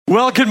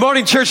Well, good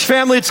morning, church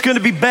family. It's good to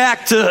be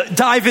back to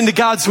dive into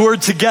God's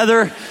Word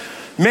together.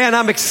 Man,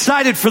 I'm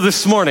excited for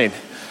this morning.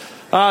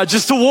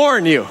 Just to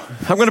warn you,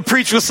 I'm going to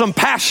preach with some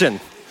passion.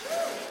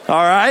 All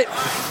right?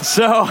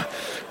 So,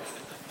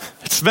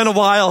 it's been a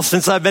while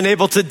since I've been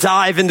able to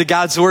dive into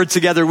God's Word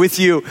together with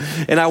you.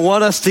 And I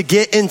want us to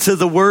get into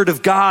the Word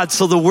of God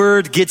so the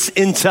Word gets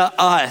into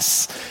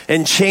us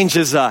and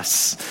changes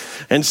us.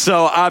 And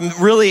so I'm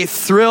really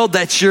thrilled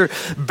that you're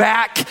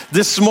back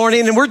this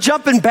morning. And we're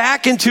jumping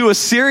back into a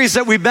series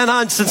that we've been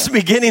on since the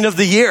beginning of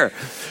the year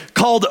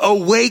called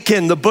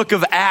Awaken, the book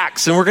of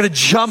Acts. And we're going to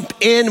jump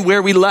in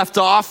where we left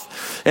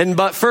off.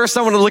 But first,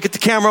 I want to look at the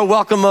camera.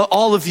 Welcome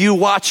all of you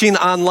watching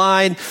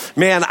online.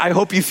 Man, I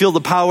hope you feel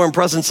the power and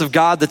presence of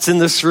God that's in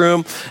this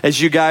room as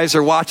you guys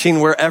are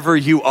watching wherever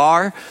you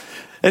are.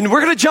 And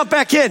we're going to jump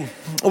back in.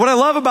 What I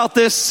love about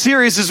this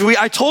series is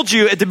I told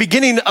you at the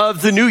beginning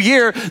of the new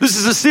year, this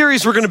is a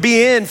series we're going to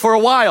be in for a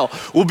while.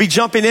 We'll be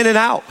jumping in and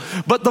out.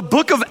 But the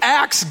book of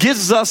Acts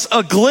gives us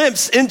a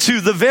glimpse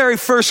into the very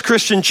first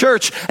Christian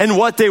church and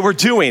what they were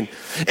doing.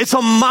 It's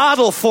a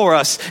model for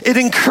us. It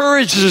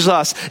encourages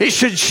us. It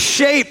should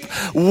shape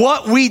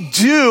what we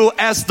do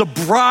as the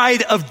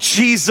bride of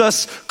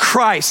Jesus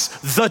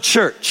Christ, the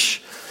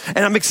church.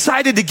 And I'm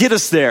excited to get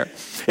us there.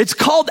 It's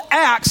called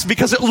Acts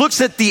because it looks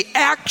at the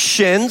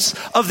actions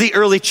of the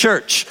early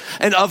church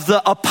and of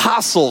the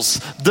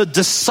apostles, the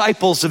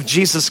disciples of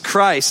Jesus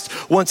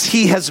Christ, once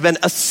he has been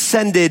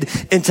ascended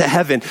into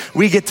heaven.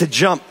 We get to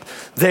jump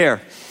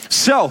there.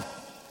 So,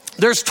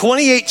 there's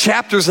 28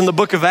 chapters in the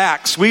book of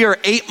Acts. We are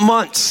 8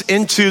 months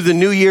into the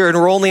new year and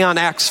we're only on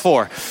Acts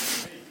 4.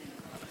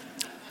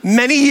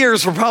 Many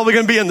years we're probably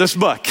going to be in this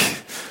book,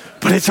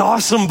 but it's an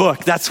awesome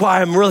book. That's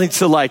why I'm willing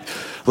to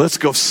let's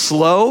go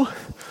slow.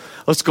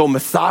 Let's go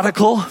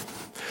methodical,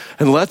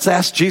 and let's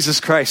ask Jesus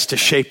Christ to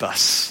shape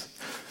us.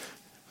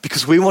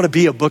 Because we want to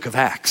be a book of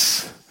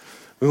Acts.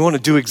 We want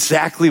to do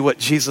exactly what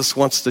Jesus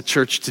wants the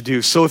church to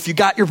do. So if you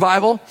got your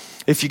Bible,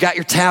 if you got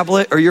your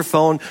tablet or your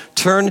phone,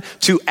 turn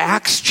to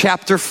Acts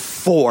chapter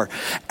 4.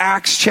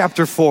 Acts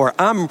chapter 4.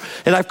 And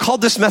I've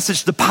called this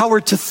message, The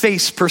Power to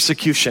Face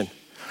Persecution.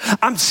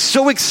 I'm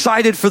so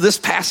excited for this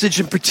passage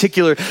in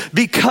particular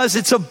because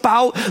it's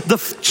about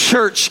the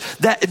church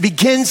that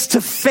begins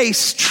to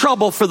face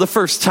trouble for the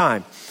first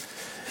time.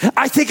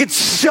 I think it's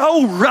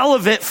so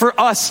relevant for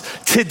us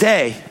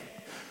today.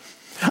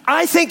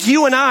 I think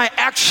you and I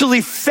actually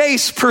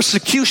face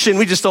persecution.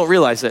 We just don't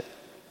realize it.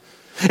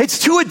 It's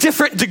to a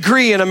different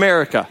degree in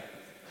America.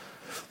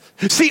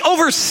 See,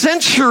 over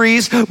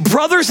centuries,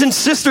 brothers and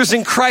sisters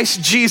in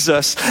Christ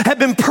Jesus have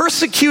been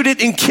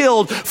persecuted and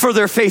killed for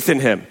their faith in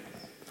him.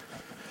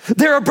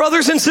 There are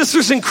brothers and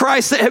sisters in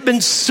Christ that have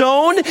been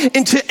sewn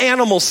into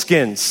animal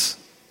skins.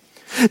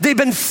 They've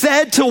been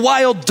fed to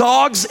wild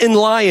dogs and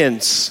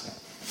lions.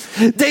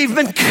 They've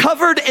been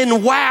covered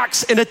in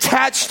wax and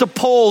attached to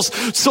poles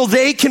so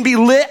they can be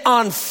lit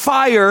on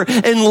fire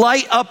and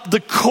light up the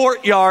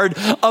courtyard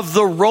of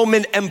the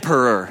Roman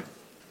emperor.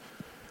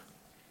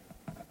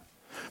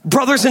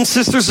 Brothers and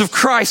sisters of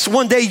Christ,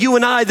 one day you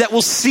and I that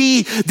will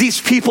see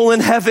these people in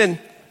heaven.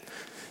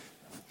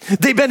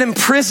 They've been in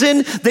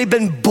prison, they've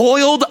been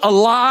boiled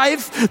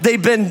alive,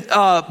 they've been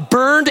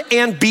burned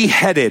and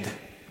beheaded.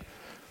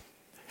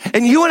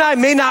 And you and I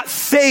may not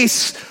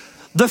face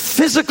the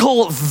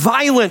physical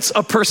violence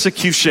of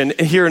persecution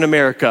here in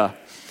America,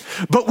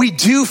 but we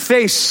do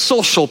face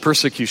social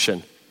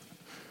persecution.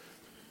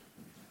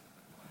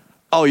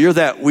 Oh, you're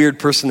that weird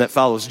person that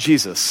follows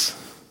Jesus.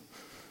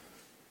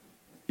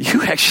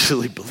 You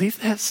actually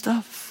believe that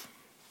stuff?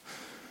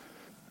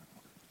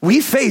 We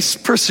face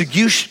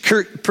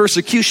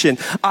persecution,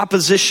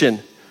 opposition,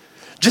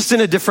 just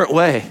in a different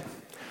way.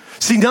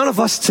 See, none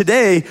of us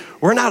today,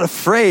 we're not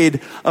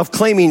afraid of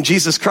claiming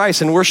Jesus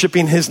Christ and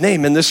worshiping his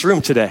name in this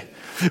room today.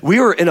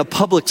 We were in a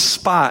public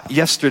spot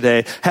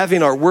yesterday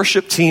having our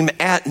worship team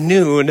at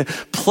noon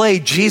play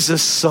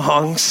Jesus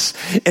songs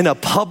in a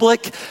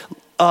public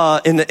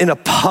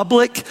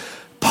public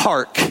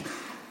park,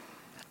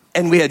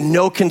 and we had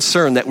no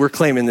concern that we're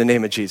claiming the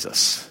name of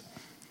Jesus.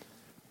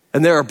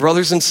 And there are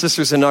brothers and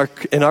sisters in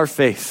our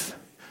faith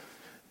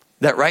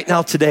that right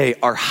now today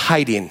are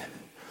hiding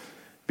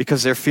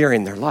because they're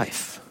fearing their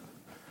life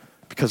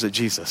because of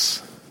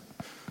Jesus.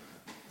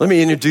 Let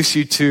me introduce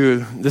you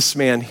to this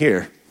man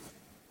here.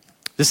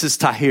 This is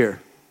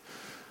Tahir.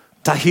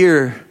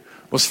 Tahir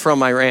was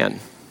from Iran.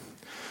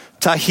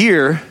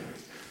 Tahir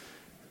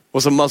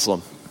was a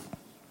Muslim.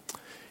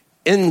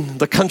 In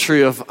the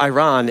country of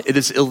Iran, it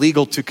is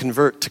illegal to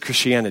convert to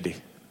Christianity.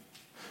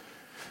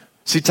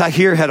 See,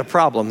 Tahir had a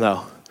problem,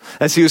 though.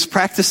 As he was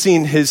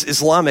practicing his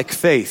Islamic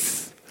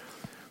faith,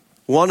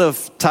 one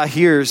of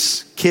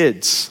Tahir's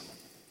kids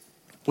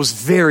was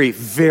very,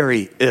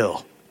 very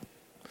ill.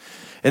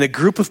 And a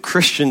group of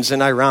Christians in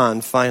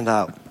Iran find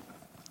out.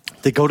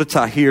 They go to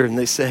Tahir and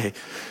they say,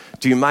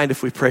 "Do you mind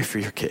if we pray for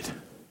your kid?"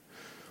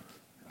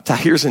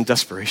 Tahir's in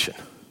desperation.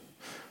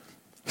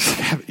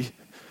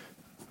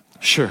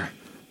 Sure.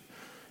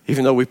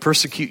 Even though we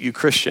persecute you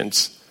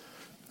Christians,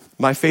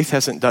 my faith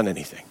hasn't done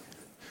anything.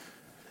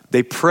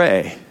 They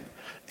pray,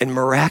 and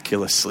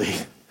miraculously,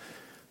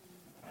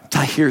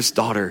 Tahir's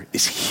daughter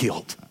is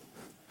healed.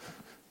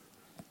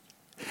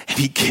 And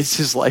he gives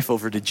his life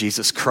over to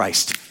Jesus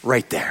Christ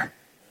right there.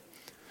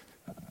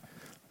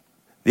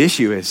 The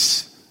issue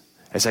is,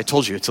 as I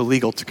told you, it's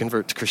illegal to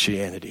convert to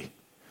Christianity.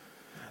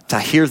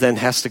 Tahir then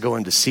has to go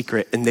into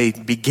secret, and they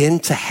begin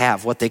to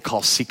have what they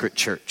call secret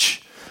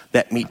church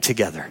that meet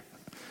together.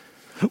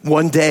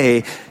 One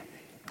day,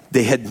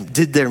 they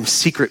did their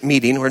secret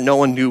meeting where no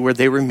one knew where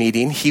they were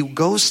meeting. He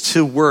goes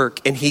to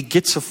work and he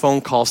gets a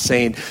phone call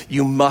saying,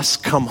 "You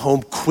must come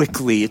home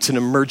quickly. It's an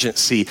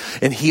emergency."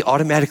 And he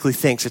automatically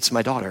thinks, "It's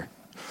my daughter.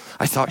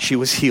 I thought she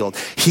was healed."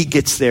 He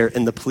gets there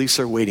and the police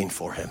are waiting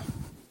for him.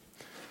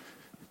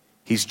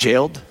 He's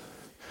jailed,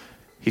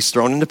 he's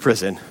thrown into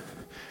prison,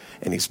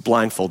 and he's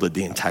blindfolded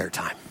the entire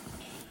time.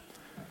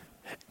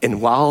 And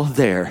while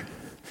there,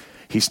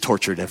 he's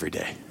tortured every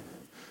day.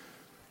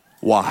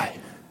 Why?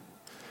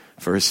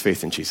 For his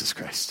faith in Jesus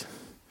Christ.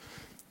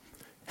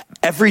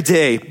 Every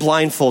day,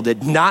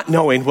 blindfolded, not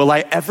knowing, will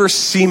I ever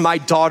see my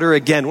daughter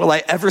again? Will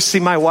I ever see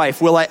my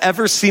wife? Will I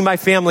ever see my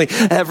family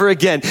ever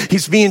again?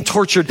 He's being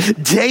tortured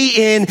day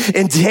in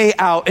and day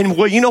out. And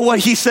well, you know what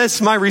he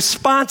says? My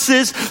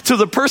responses to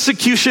the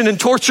persecution and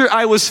torture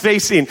I was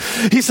facing.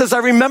 He says, I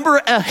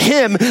remember a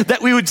hymn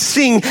that we would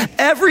sing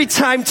every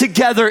time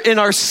together in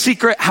our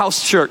secret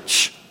house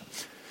church.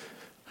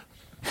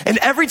 And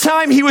every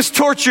time he was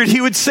tortured, he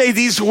would say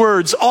these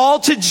words, "All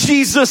to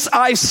Jesus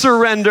I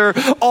surrender,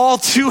 all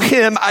to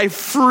him I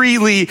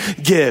freely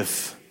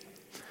give."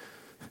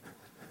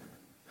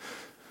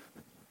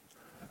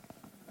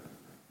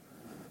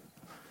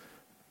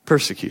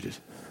 Persecuted,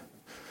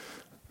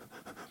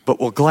 but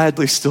will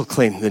gladly still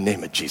claim the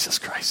name of Jesus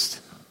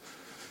Christ.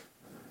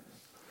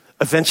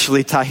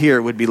 Eventually,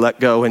 Tahir would be let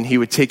go and he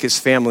would take his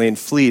family and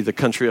flee the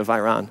country of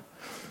Iran.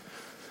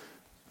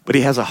 But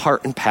he has a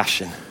heart and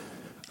passion.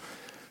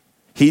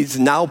 He's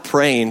now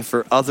praying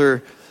for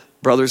other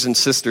brothers and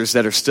sisters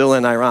that are still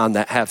in Iran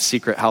that have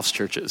secret house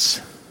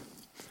churches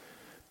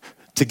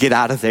to get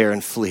out of there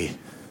and flee.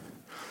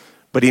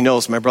 But he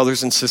knows my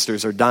brothers and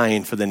sisters are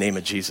dying for the name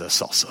of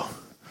Jesus also.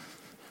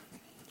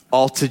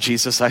 All to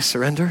Jesus I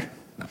surrender.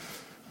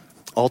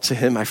 All to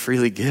him I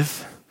freely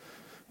give.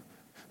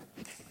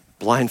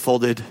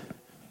 Blindfolded,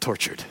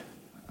 tortured.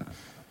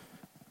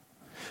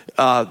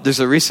 There's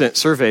a recent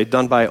survey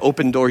done by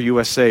Open Door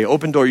USA.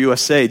 Open Door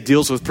USA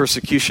deals with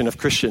persecution of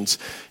Christians.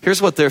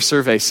 Here's what their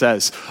survey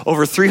says.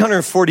 Over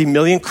 340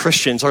 million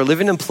Christians are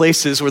living in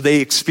places where they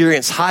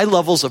experience high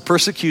levels of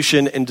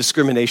persecution and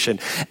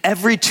discrimination.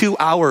 Every 2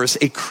 hours,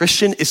 a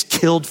Christian is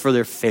killed for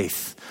their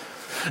faith.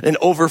 And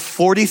over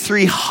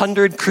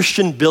 4,300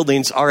 Christian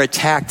buildings are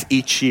attacked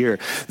each year.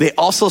 They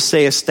also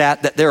say a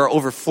stat that there are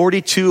over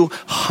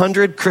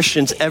 4,200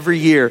 Christians every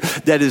year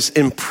that is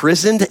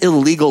imprisoned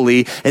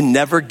illegally and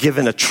never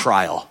given a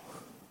trial.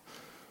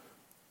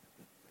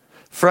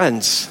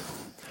 Friends,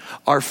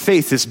 our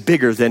faith is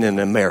bigger than in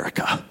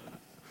America.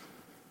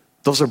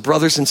 Those are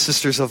brothers and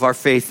sisters of our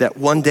faith that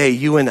one day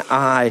you and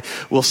I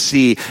will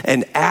see.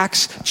 And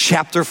Acts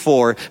chapter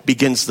 4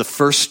 begins the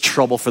first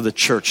trouble for the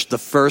church, the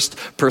first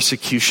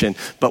persecution.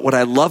 But what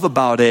I love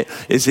about it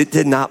is it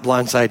did not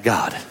blindside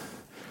God.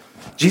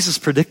 Jesus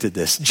predicted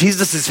this.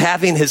 Jesus is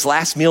having his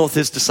last meal with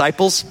his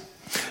disciples.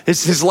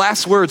 It's his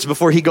last words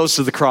before he goes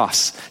to the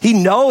cross. He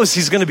knows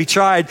he's going to be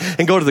tried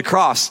and go to the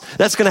cross.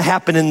 That's going to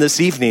happen in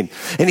this evening.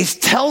 And he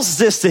tells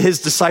this to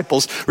his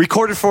disciples,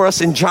 recorded for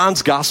us in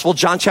John's gospel,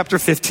 John chapter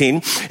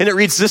 15. And it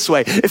reads this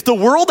way. If the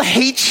world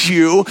hates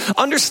you,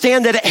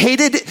 understand that it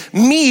hated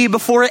me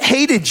before it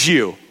hated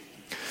you.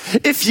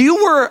 If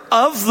you were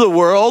of the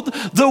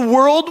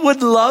world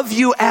would love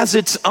you as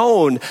its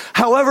own.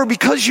 However,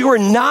 because you are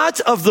not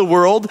of the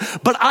world,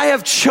 but I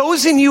have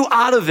chosen you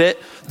out of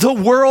it, the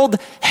world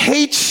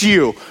hates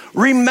you.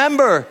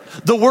 Remember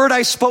the word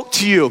I spoke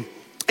to you.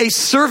 A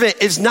servant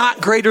is not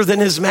greater than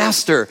his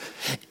master.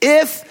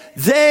 If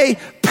they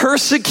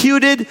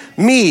persecuted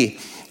me,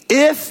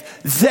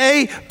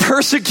 they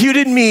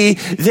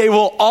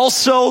will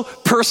also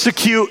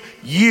persecute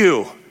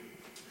you.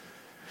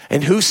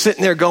 And who's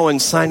sitting there going,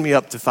 sign me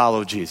up to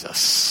follow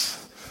Jesus?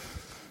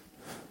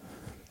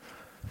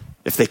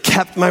 If they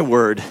kept my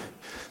word,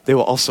 they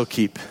will also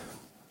keep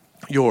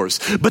yours.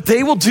 But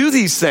they will do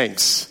these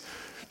things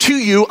to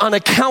you on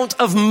account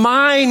of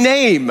my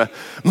name.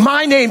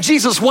 My name,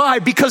 Jesus. Why?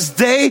 Because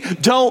they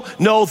don't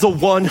know the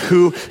one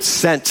who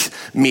sent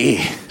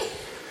me.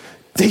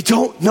 They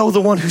don't know the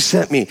one who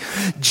sent me.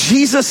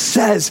 Jesus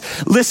says,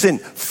 listen,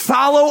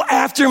 follow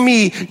after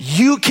me.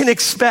 You can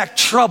expect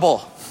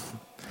trouble.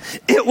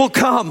 It will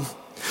come.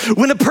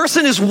 When a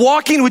person is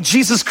walking with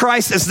Jesus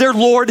Christ as their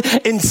Lord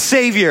and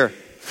Savior,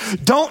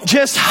 don't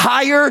just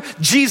hire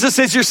Jesus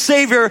as your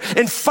Savior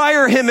and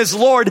fire him as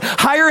Lord.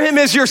 Hire him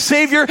as your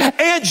Savior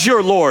and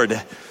your Lord,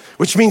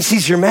 which means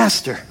he's your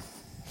master.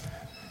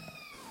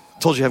 I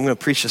told you I'm going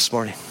to preach this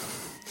morning.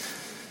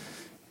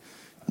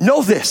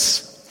 Know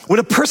this. When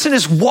a person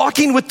is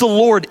walking with the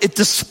Lord, it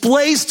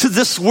displays to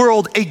this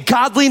world a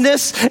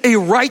godliness, a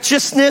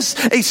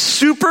righteousness, a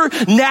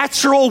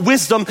supernatural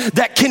wisdom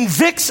that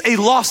convicts a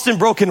lost and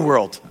broken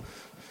world.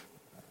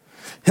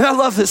 And I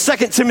love this.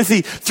 2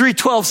 Timothy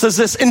 3:12 says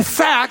this, in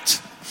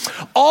fact,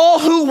 all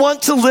who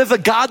want to live a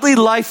godly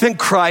life in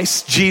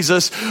Christ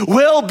Jesus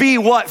will be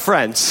what,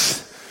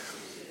 friends?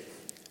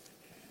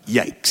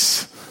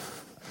 Yikes.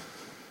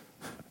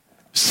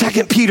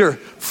 2 Peter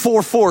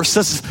 4:4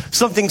 says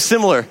something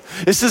similar.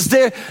 It says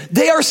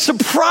they are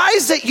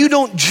surprised that you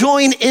don't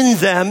join in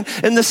them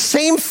in the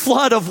same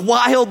flood of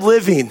wild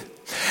living.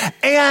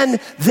 And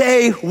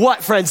they,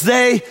 what, friends?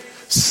 They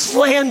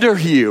slander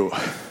you.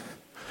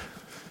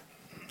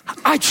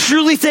 I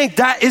truly think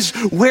that is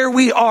where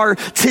we are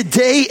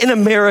today in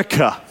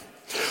America.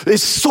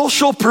 Is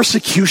social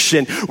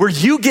persecution where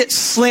you get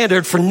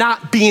slandered for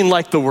not being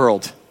like the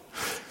world.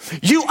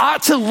 You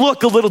ought to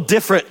look a little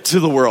different to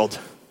the world.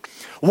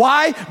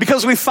 Why?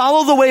 Because we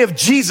follow the way of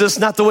Jesus,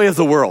 not the way of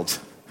the world.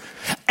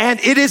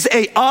 And it is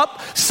a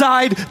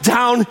upside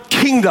down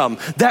kingdom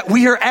that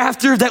we are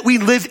after, that we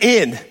live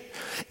in.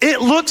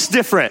 It looks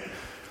different.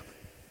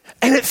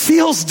 And it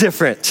feels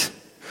different.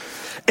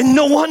 And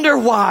no wonder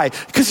why.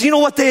 Because you know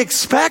what they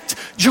expect?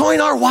 Join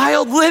our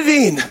wild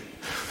living.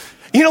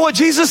 You know what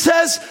Jesus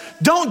says?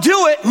 Don't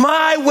do it.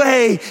 My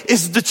way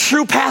is the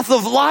true path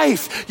of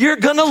life. You're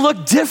going to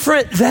look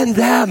different than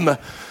them.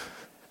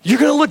 You're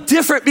going to look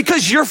different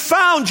because you're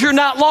found. You're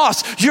not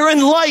lost. You're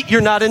in light. You're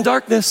not in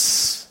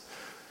darkness.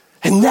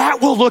 And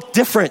that will look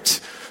different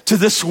to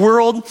this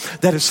world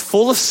that is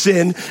full of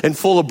sin and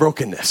full of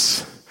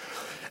brokenness.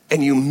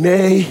 And you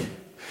may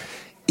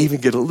even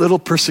get a little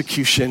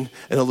persecution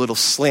and a little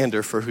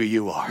slander for who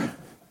you are.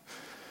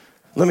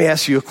 Let me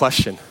ask you a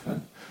question.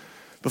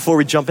 Before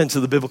we jump into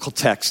the biblical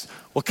text,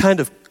 what kind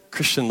of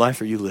Christian life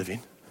are you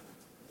living?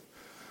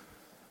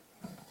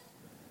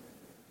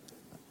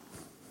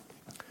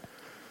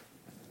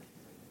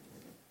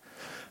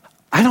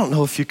 I don't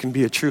know if you can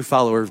be a true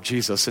follower of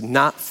Jesus and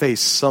not face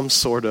some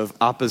sort of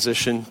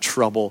opposition,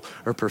 trouble,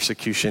 or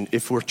persecution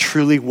if we're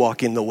truly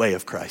walking the way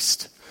of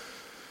Christ.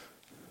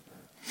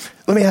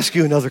 Let me ask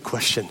you another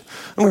question.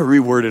 I'm going to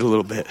reword it a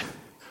little bit.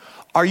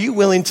 Are you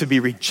willing to be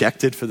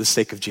rejected for the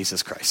sake of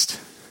Jesus Christ?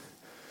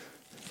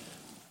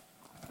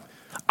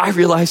 I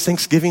realize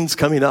Thanksgiving's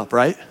coming up,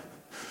 right?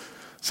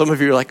 Some of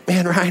you are like,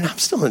 man, Ryan, I'm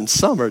still in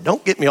summer.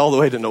 Don't get me all the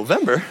way to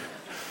November.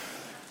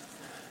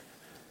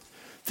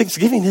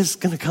 Thanksgiving is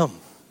going to come.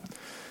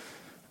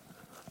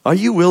 Are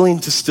you willing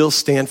to still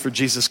stand for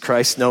Jesus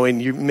Christ, knowing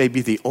you may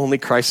be the only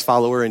Christ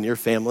follower in your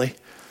family?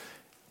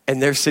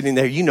 And they're sitting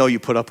there, you know you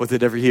put up with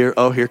it every year.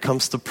 Oh, here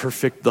comes the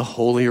perfect, the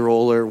holy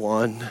roller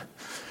one.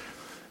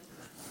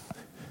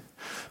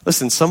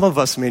 Listen, some of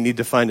us may need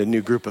to find a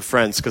new group of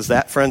friends because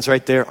that friends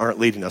right there aren't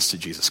leading us to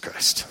Jesus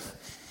Christ.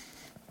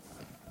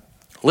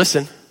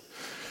 Listen,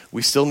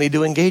 we still need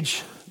to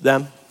engage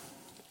them.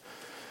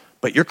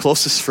 But your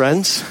closest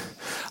friends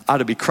ought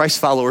to be Christ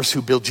followers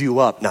who build you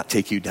up, not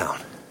take you down.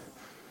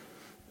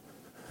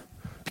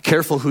 Be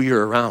careful who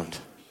you're around.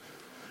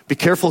 Be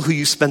careful who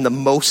you spend the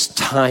most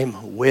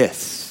time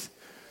with.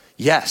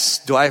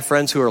 Yes. Do I have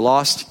friends who are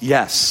lost?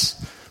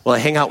 Yes. Will I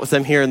hang out with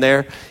them here and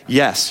there?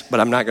 Yes. But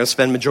I'm not going to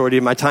spend majority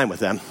of my time with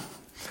them.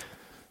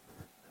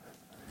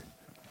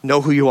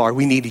 Know who you are.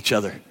 We need each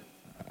other.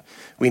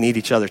 We need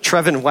each other.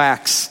 Trevin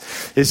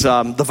Wax is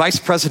the vice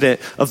president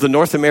of the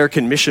North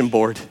American Mission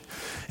Board.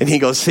 And he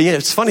goes, see,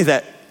 it's funny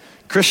that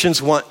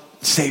Christians want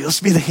to say, let's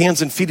be the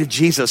hands and feet of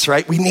Jesus,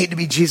 right? We need to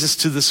be Jesus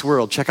to this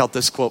world. Check out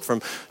this quote from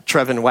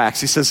Trevin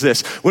Wax. He says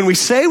this, when we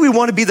say we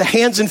want to be the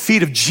hands and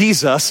feet of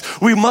Jesus,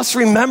 we must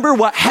remember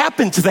what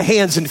happened to the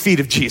hands and feet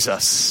of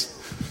Jesus.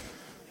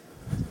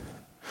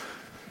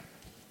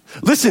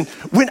 Listen,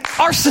 when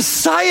our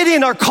society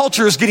and our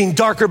culture is getting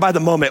darker by the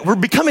moment, we're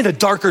becoming a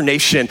darker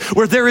nation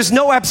where there is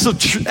no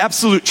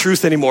absolute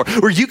truth anymore,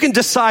 where you can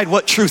decide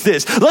what truth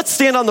is. Let's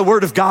stand on the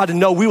word of God and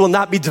know we will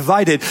not be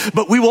divided,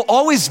 but we will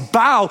always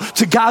bow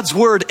to God's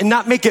word and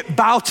not make it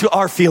bow to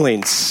our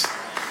feelings.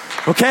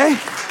 Okay?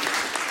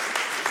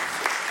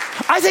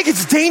 I think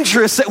it's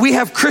dangerous that we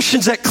have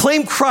Christians that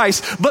claim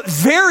Christ, but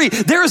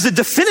there is a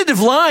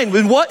definitive line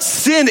with what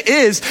sin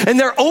is, and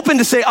they're open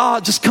to say,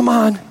 just come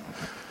on.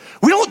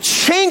 We don't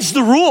change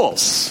the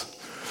rules.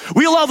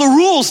 We allow the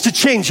rules to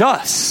change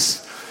us.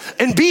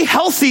 And be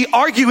healthy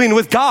arguing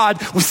with God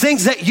with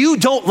things that you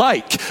don't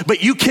like,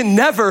 but you can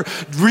never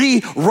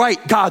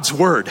rewrite God's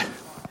word.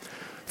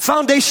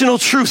 Foundational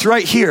truth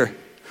right here.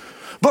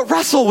 But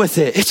wrestle with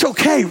it. It's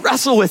okay.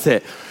 Wrestle with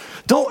it.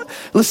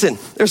 Listen,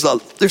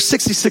 there's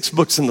 66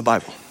 books in the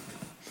Bible.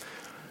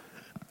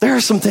 There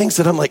are some things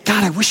that I'm like,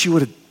 God, I wish you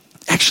would have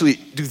actually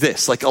do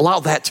this. Like allow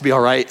that to be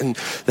all right and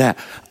that.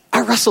 I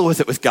wrestle with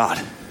it with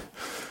God.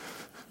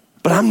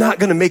 But I'm not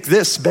going to make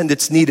this bend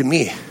its knee to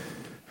me.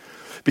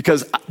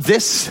 Because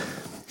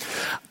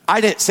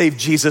I didn't save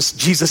Jesus.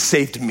 Jesus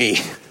saved me.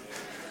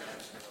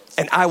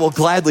 And I will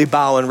gladly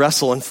bow and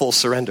wrestle in full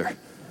surrender.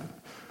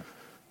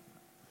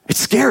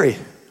 It's scary.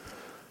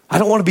 I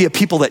don't want to be a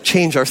people that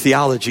change our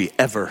theology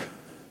ever.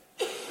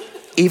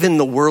 Even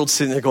the world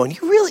sitting there going, you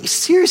really,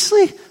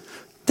 seriously?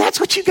 That's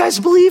what you guys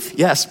believe?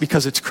 Yes,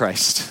 because it's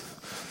Christ.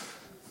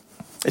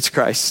 It's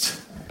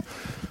Christ.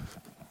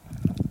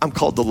 I'm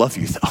called to love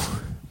you though,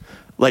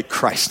 like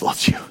Christ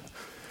loves you.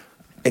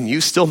 And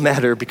you still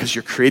matter because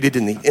you're created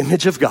in the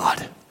image of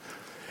God.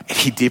 And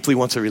he deeply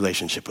wants a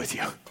relationship with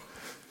you.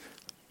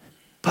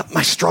 But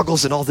my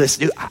struggles and all this,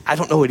 dude, I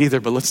don't know it either,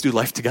 but let's do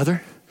life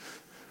together.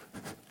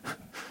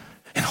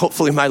 And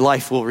hopefully my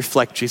life will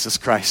reflect Jesus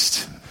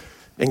Christ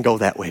and go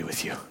that way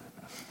with you.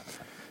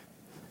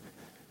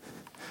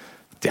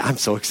 Dude, I'm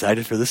so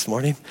excited for this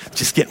morning.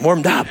 Just getting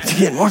warmed up,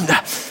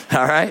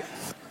 All right.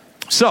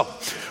 So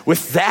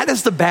with that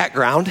as the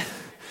background,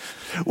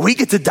 we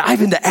get to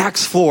dive into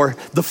Acts 4,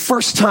 the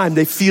first time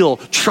they feel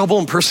trouble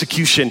and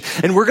persecution.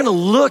 And we're going to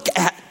look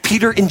at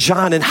Peter and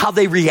John and how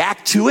they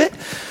react to it.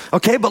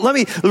 Okay, but let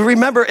me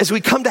remember, as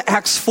we come to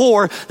Acts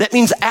 4, that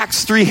means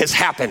Acts 3 has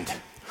happened.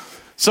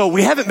 So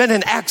we haven't been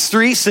in Acts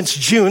 3 since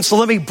June, so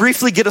let me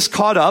briefly get us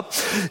caught up.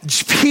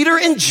 Peter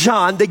and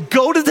John, they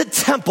go to the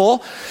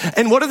temple,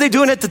 and what are they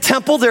doing at the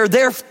temple? They're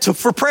there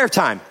for prayer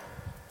time.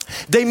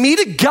 They meet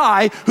a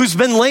guy who's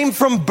been lame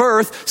from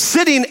birth,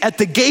 sitting at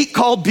the gate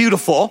called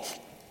Beautiful,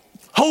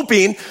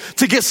 hoping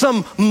to get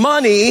some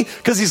money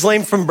because he's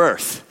lame from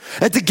birth.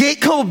 At the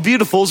gate called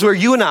Beautiful is where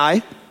you and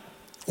I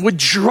would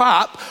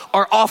drop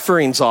our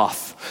offerings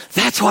off.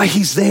 That's why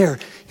he's there.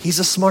 He's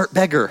a smart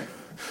beggar,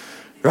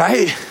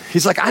 right?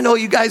 He's like, I know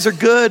you guys are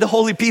good,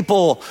 holy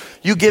people.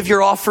 You give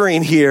your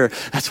offering here.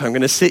 That's why I'm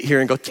going to sit here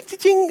and go, ding, ding,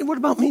 ding. What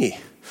about me,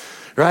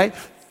 right?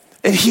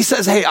 And he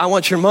says, hey, I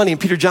want your money.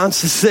 And Peter John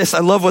says this. I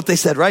love what they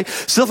said, right?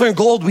 Silver and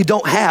gold we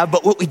don't have,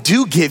 but what we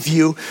do give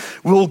you,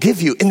 we will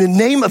give you. In the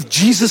name of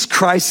Jesus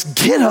Christ,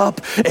 get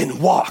up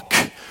and walk.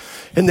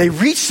 And they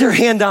reach their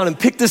hand down and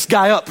pick this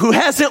guy up who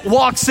hasn't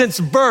walked since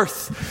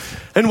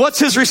birth. And what's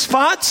his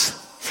response?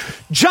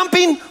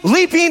 Jumping,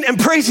 leaping, and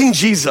praising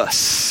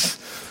Jesus.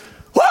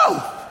 Whoa!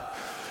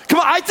 Come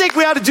on, I think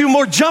we ought to do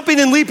more jumping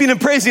and leaping and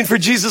praising for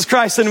Jesus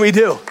Christ than we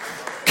do.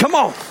 Come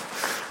on,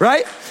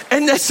 right?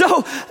 And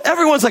so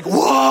everyone's like,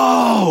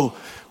 whoa,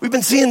 we've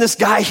been seeing this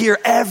guy here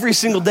every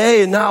single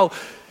day. And now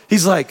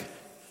he's like,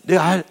 dude,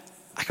 I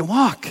can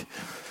walk,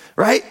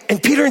 right?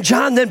 And Peter and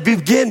John then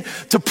begin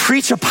to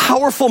preach a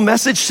powerful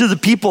message to the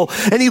people.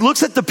 And he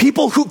looks at the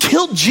people who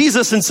killed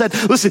Jesus and said,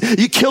 listen,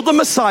 you killed the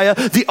Messiah,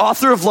 the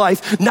author of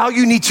life. Now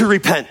you need to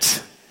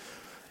repent.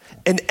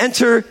 And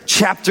enter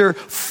chapter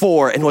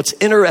 4. And what's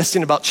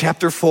interesting about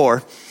chapter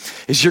 4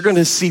 is you're going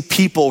to see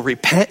people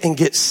repent and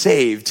get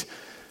saved.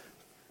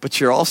 But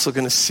you're also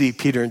going to see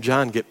Peter and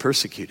John get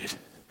persecuted.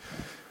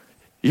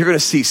 You're going to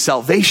see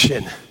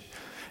salvation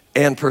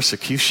and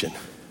persecution.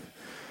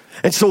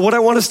 And so what I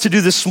want us to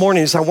do this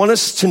morning is I want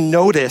us to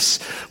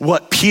notice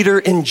what Peter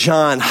and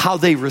John, how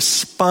they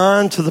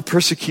respond to the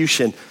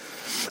persecution.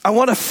 I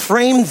want to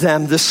frame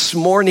them this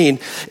morning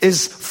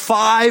as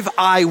 5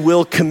 I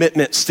will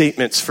commitment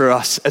statements for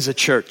us as a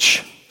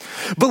church.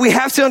 But we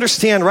have to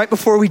understand right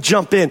before we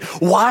jump in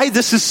why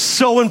this is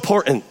so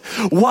important.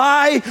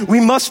 Why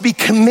we must be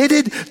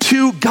committed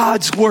to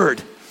God's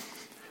word.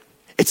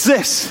 It's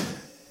this.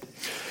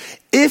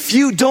 If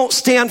you don't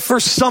stand for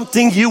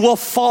something, you will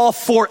fall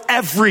for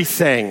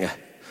everything.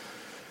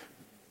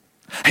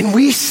 And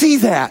we see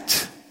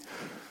that.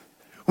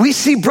 We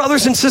see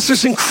brothers and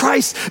sisters in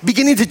Christ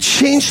beginning to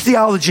change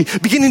theology,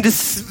 beginning to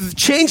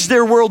change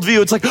their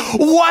worldview. It's like,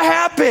 what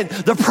happened?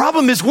 The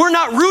problem is we're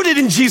not rooted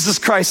in Jesus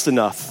Christ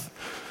enough.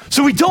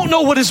 So we don't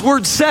know what his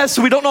word says,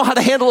 so we don't know how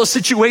to handle a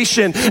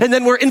situation, and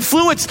then we're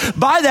influenced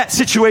by that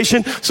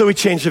situation, so we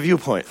change the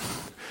viewpoint.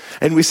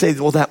 And we say,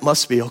 well, that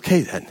must be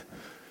okay then,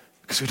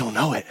 because we don't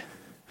know it.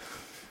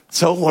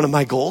 So one of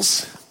my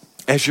goals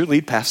as your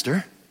lead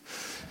pastor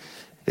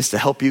is to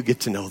help you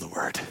get to know the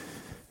word.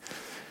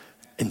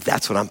 And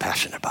that's what I'm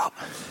passionate about.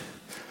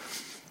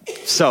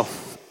 So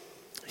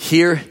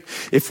here,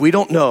 if we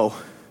don't know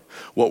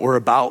what we're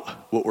about,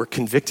 what we're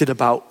convicted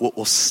about, what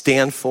we'll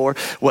stand for,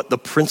 what the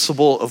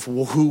principle of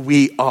who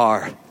we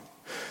are,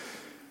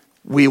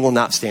 we will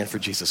not stand for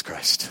Jesus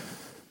Christ.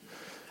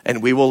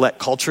 And we will let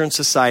culture and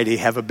society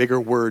have a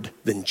bigger word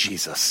than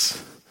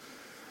Jesus.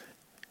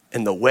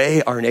 And the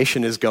way our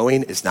nation is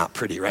going is not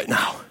pretty right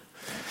now.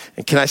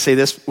 And can I say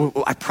this?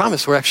 I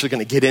promise we're actually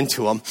going to get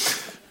into them.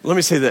 Let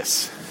me say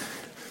this.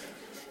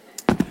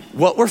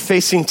 What we're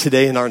facing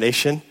today in our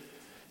nation,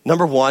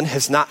 number one,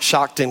 has not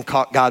shocked and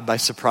caught God by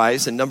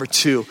surprise. And number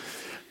two,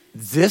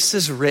 this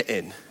is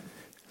written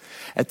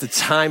at the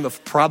time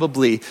of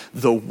probably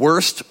the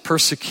worst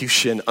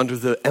persecution under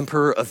the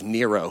emperor of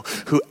Nero,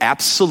 who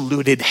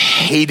absolutely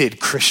hated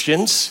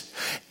Christians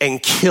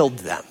and killed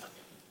them.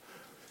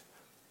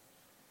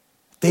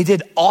 They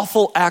did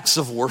awful acts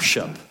of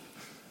worship.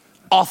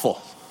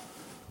 Awful.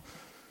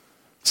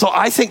 So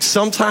I think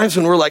sometimes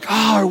when we're like,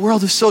 oh, our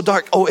world is so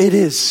dark. Oh, it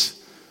is.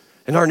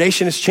 And our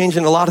nation is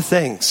changing a lot of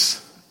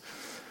things.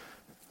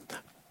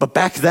 But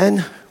back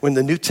then, when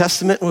the New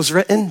Testament was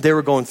written, they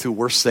were going through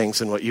worse things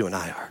than what you and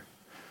I are.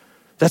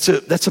 That's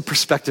a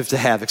perspective to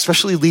have,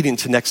 especially leading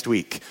to next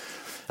week.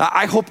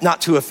 I hope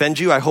not to offend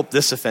you. I hope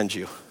this offends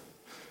you.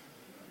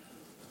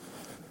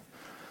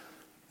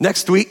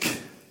 Next week,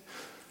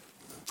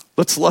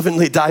 let's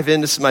lovingly dive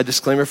in. This is my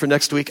disclaimer for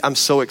next week. I'm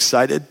so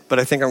excited, but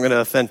I think I'm going to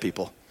offend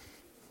people.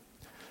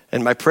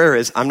 And my prayer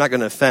is I'm not going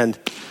to offend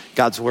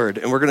God's word.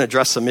 And we're going to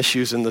address some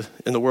issues in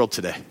the world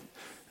today.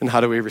 And how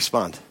do we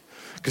respond?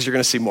 Because you're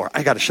going to see more.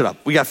 I got to shut up.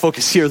 We got to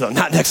focus here, though,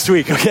 not next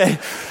week, okay?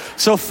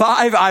 So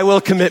 5 I will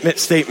commitment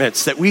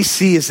statements that we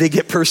see as they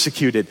get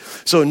persecuted.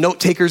 So note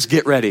takers,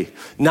 get ready.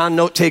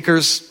 Non-note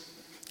takers,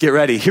 get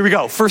ready. Here we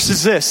go. First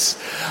is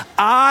this.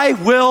 I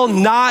will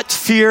not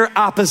fear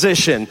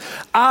opposition.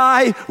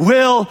 I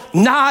will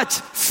not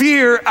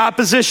fear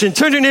opposition.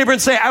 Turn to your neighbor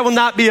and say, I will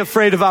not be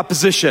afraid of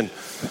opposition.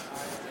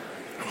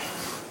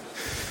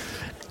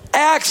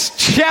 Acts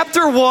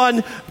chapter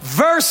 1,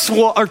 verse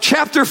 1, or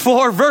chapter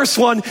 4, verse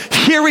 1.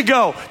 Here we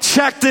go.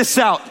 Check this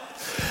out.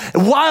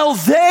 While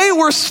they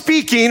were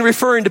speaking,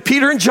 referring to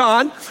Peter and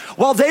John,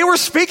 while they were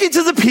speaking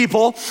to the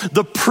people,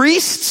 the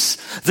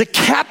priests, the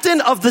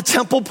captain of the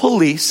temple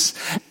police,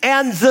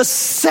 and the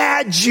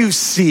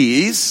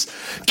Sadducees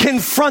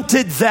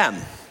confronted them.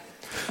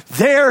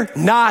 They're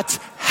not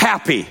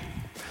happy.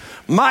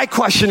 My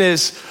question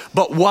is,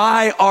 but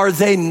why are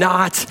they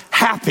not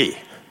happy?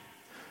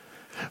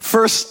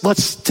 First,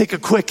 let's take a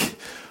quick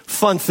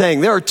fun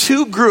thing. There are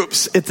 2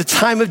 groups at the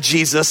time of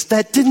Jesus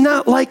that did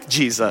not like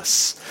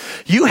Jesus.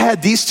 You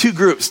had these 2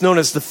 groups known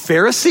as the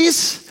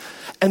Pharisees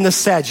and the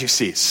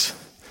Sadducees.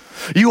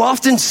 You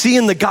often see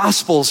in the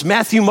Gospels,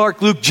 Matthew,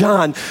 Mark, Luke,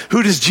 John,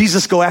 who does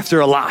Jesus go after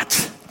a lot?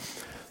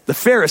 The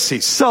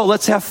Pharisees. So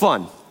let's have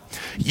fun.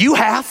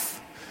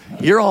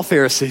 You're all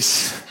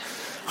Pharisees,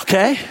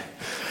 okay?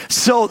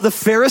 So the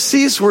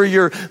Pharisees were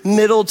your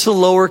middle to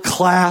lower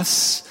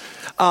class,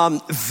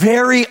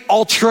 very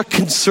ultra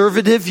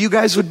conservative, you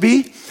guys would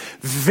be,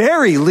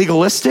 very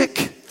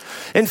legalistic.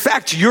 In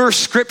fact, your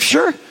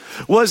scripture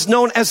was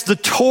known as the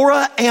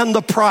Torah and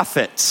the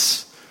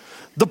prophets.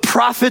 The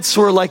prophets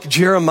were like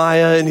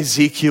Jeremiah and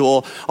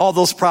Ezekiel, all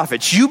those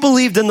prophets. You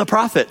believed in the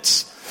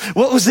prophets.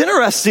 What was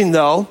interesting,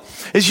 though,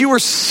 is you were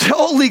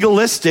so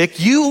legalistic,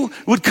 you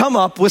would come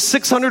up with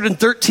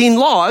 613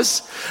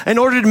 laws in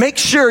order to make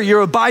sure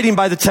you're abiding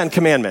by the 10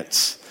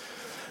 commandments.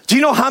 Do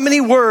you know how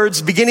many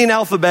words beginning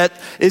alphabet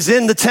is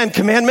in the 10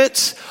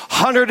 commandments?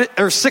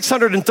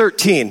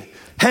 613.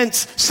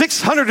 Hence,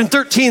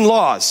 613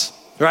 laws,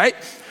 right?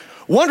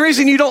 One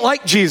reason you don't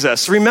like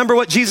Jesus, remember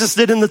what Jesus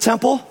did in the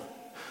temple?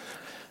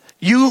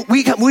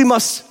 We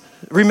must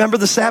remember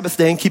the Sabbath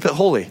day and keep it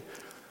holy.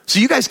 So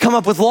you guys come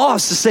up with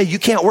laws to say you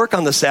can't work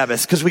on the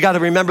Sabbath because we got to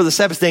remember the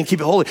Sabbath day and keep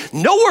it holy.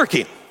 No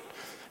working.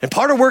 And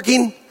part of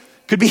working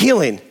could be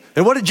healing.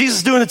 And what did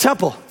Jesus do in the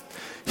temple?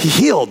 He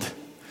healed.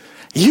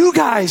 You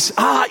guys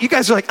are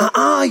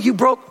like, you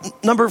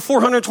broke number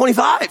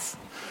 425.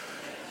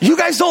 You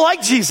guys don't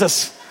like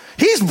Jesus.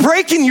 He's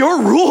breaking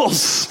your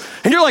rules.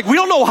 And you're like, we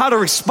don't know how to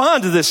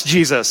respond to this,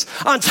 Jesus.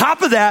 On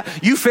top of that,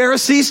 you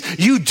Pharisees,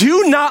 you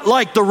do not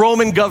like the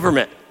Roman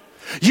government.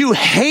 You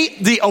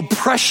hate the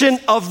oppression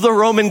of the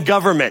Roman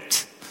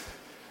government.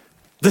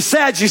 The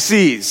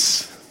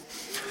Sadducees.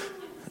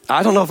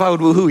 I don't know if I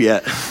would woohoo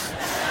yet.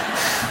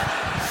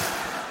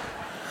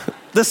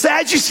 The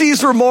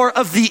Sadducees were more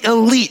of the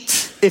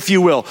elite, if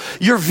you will.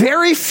 You're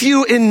very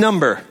few in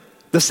number,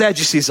 the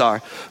Sadducees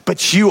are,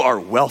 but you are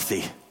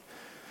wealthy.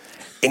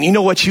 And you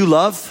know what you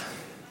love?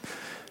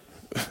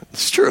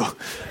 It's true.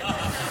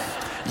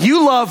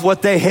 You love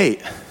what they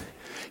hate.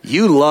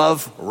 You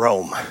love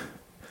Rome.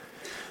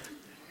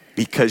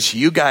 Because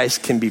you guys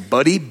can be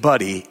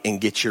buddy-buddy and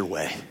get your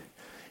way.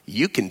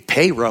 You can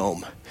pay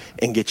Rome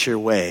and get your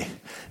way.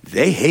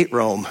 They hate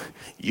Rome.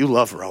 You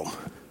love Rome.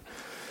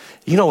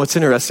 You know what's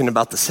interesting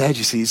about the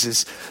Sadducees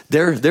is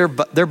their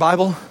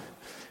Bible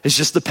is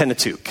just the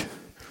Pentateuch.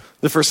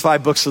 The first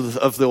 5 books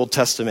of the Old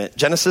Testament.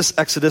 Genesis,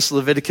 Exodus,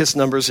 Leviticus,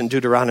 Numbers, and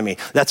Deuteronomy.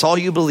 That's all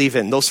you believe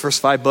in, those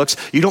first 5 books.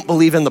 You don't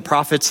believe in the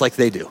prophets like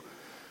they do.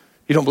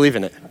 You don't believe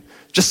in it.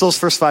 Just those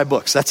first 5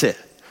 books, that's it.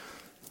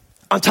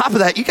 On top of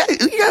that,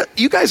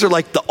 you guys are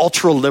like the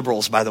ultra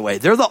liberals, by the way.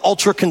 They're the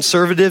ultra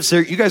conservatives.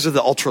 You guys are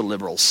the ultra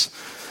liberals.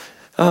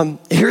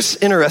 Here's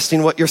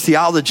interesting what your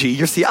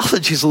theology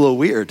is a little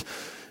weird.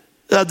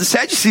 The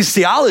Sadducees'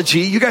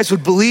 theology, you guys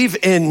would believe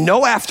in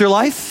no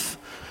afterlife,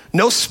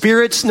 no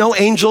spirits, no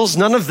angels,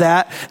 none of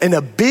that. And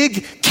a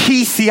big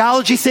key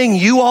theology thing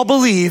you all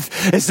believe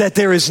is that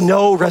there is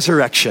no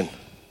resurrection.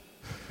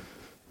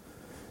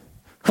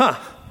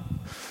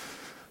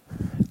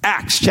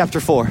 Acts chapter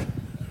 4.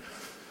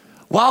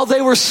 While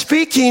they were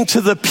speaking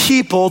to the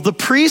people, the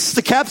priests,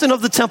 the captain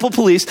of the temple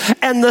police,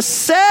 and the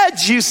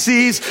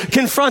Sadducees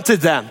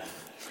confronted them.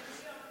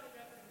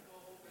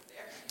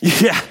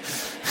 Yeah.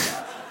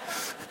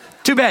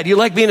 Too bad. You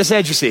like being a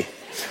Sadducee.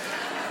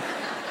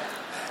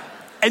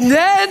 And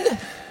then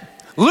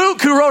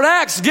Luke, who wrote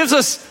Acts, gives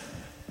us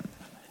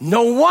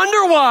no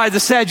wonder why the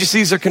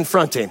Sadducees are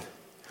confronting.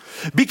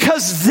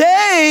 Because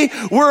they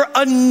were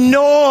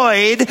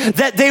annoyed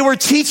that they were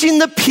teaching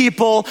the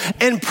people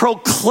and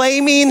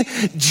proclaiming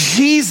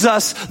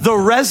Jesus, the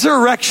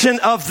resurrection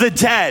of the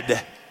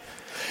dead.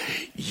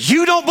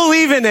 You don't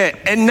believe in it.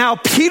 And now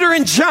Peter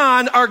and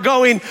John are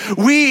going,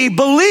 we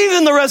believe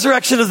in the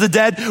resurrection of the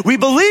dead. We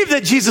believe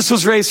that Jesus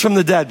was raised from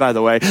the dead, by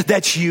the way,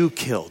 that you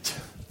killed.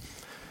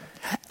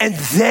 And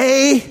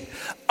they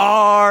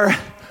are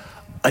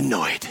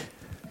annoyed.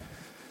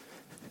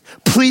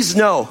 Please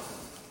know,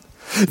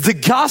 the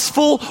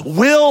gospel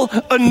will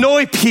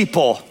annoy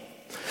people.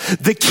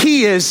 The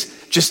key is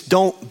just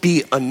don't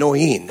be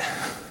annoying.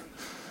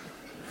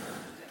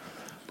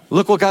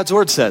 Look what God's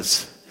word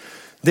says.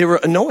 They were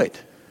annoyed.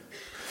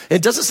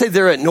 It doesn't say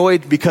they're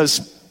annoyed because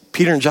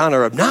Peter and John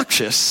are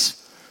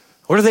obnoxious.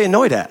 What are they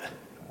annoyed at?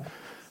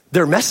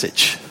 Their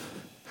message.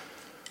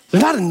 They're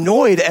not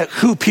annoyed at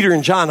who Peter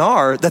and John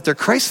are, that they're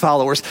Christ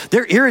followers.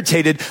 They're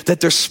irritated that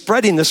they're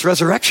spreading this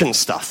resurrection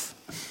stuff.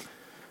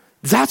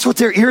 That's what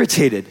they're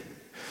irritated.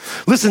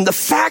 Listen, the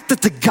fact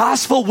that the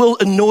gospel will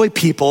annoy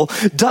people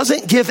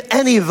doesn't give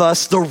any of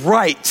us the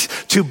right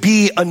to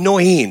be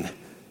annoying.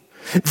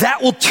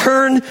 That will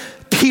turn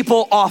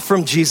people off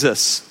from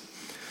Jesus.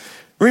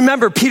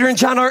 Remember, Peter and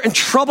John aren't in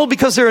trouble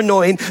because they're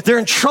annoying. They're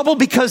in trouble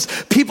because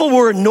people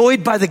were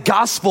annoyed by the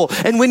gospel.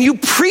 And when you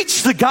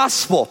preach the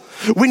gospel,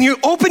 when you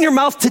open your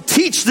mouth to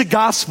teach the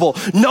gospel,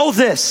 know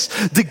this,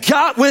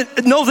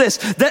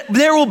 that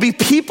there will be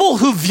people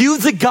who view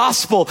the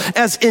gospel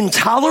as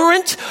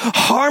intolerant,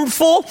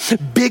 harmful,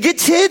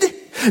 bigoted,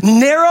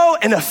 narrow,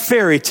 and a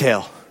fairy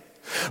tale.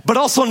 But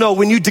also know,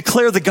 when you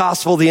declare the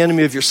gospel, the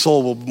enemy of your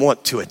soul will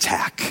want to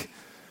attack.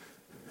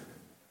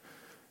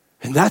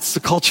 And that's the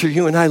culture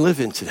you and I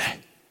live in today.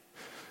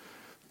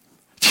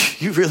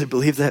 You really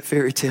believe that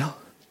fairy tale?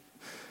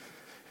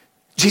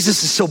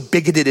 Jesus is so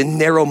bigoted and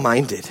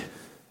narrow-minded.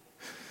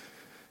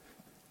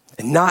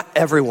 And not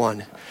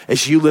everyone,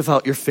 as you live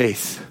out your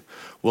faith,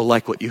 will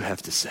like what you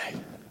have to say.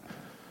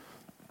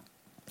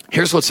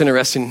 Here's what's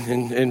interesting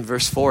in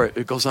verse 4.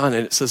 It goes on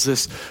and it says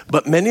this,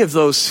 but many of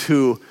those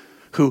who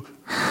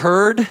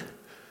heard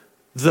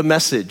the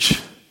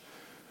message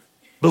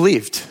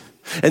believed.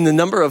 And the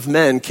number of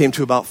men came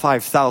to about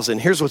 5,000.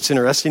 Here's what's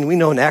interesting. We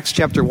know in Acts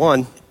chapter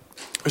 1,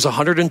 there's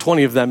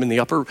 120 of them in the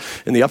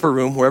upper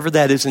room, wherever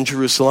that is in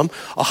Jerusalem.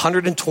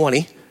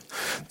 120.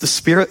 The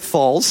Spirit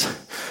falls.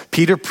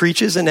 Peter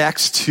preaches in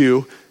Acts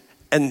 2,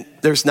 and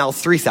there's now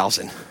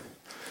 3,000.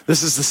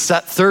 This is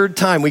the third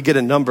time we get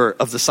a number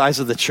of the size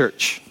of the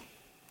church.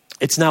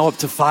 It's now up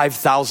to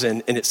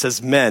 5,000, and it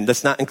says men.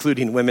 That's not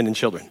including women and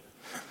children.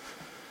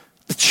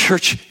 The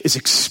church is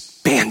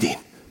expanding,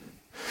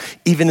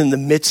 even in the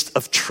midst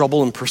of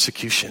trouble and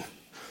persecution.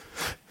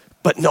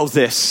 But know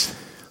this,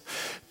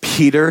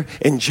 Peter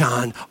and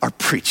John are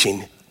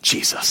preaching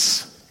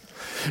Jesus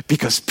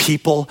because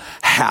people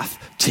have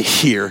to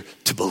hear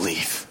to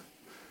believe.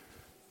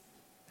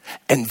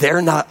 And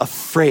they're not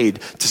afraid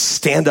to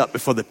stand up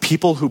before the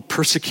people who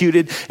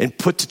persecuted and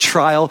put to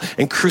trial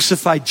and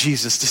crucified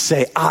Jesus to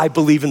say, I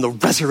believe in the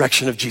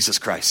resurrection of Jesus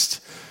Christ.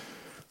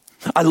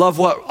 I love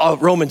what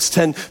Romans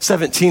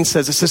 10:17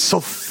 says. It says, so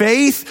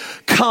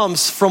faith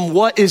comes from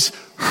what is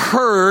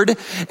heard,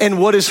 and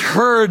what is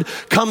heard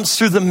comes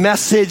through the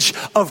message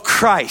of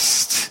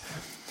Christ.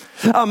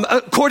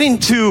 According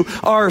to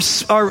our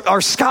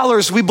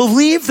scholars, we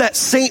believe that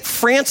St.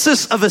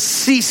 Francis of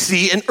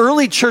Assisi, an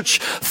early church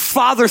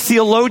father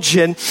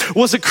theologian,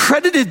 was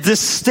accredited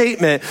this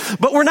statement,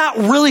 but we're not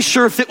really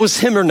sure if it was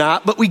him or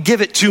not, but we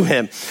give it to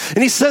him.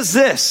 And he says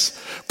this,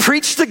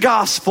 preach the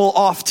gospel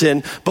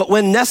often, but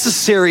when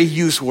necessary,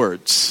 use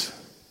words.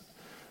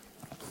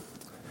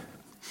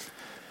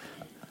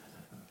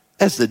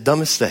 That's the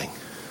dumbest thing.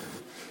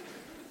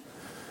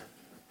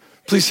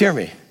 Please hear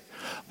me.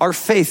 Our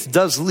faith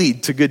does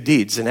lead to good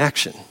deeds and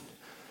action.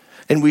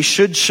 And we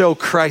should show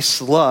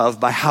Christ's love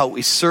by how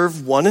we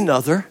serve one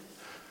another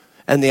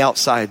and the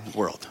outside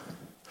world.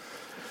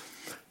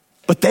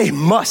 But they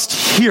must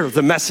hear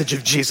the message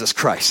of Jesus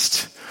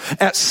Christ.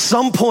 At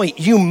some point,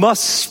 you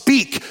must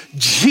speak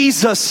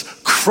Jesus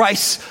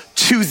Christ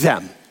to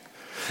them.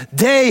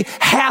 They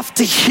have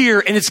to hear,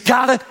 and it's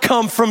got to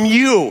come from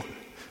you.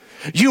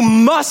 You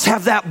must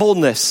have that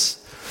boldness.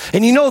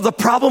 And you know the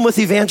problem with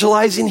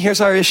evangelizing?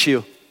 Here's our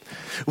issue.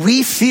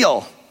 We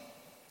feel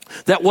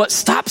that what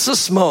stops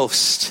us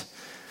most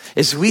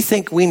is we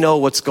think we know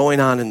what's going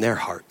on in their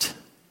heart.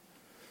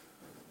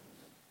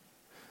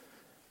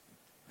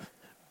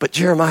 But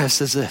Jeremiah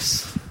says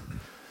this,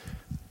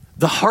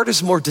 the heart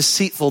is more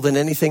deceitful than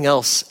anything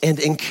else and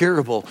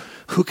incurable.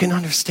 Who can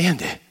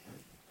understand it?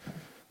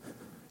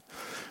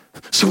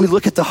 So we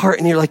look at the heart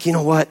and you're like, you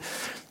know what?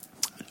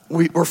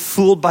 We're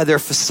fooled by their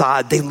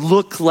facade. They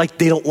look like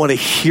they don't want to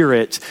hear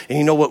it. And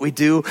you know what we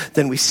do?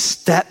 Then we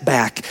step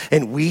back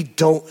and we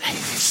don't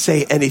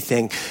say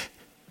anything.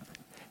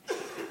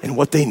 And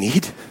what they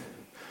need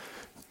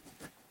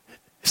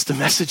is the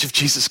message of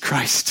Jesus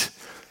Christ.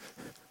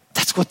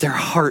 That's what their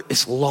heart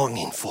is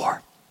longing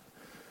for.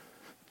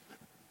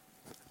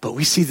 But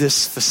we see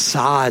this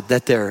facade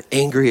that they're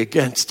angry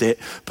against it,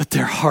 but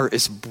their heart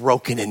is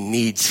broken and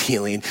needs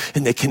healing,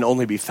 and they can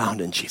only be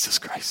found in Jesus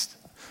Christ.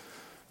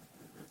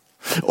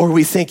 Or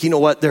we think, you know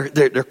what,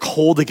 they're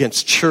cold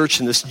against church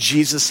and this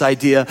Jesus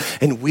idea,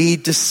 and we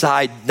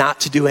decide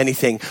not to do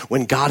anything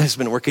when God has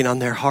been working on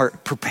their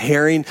heart,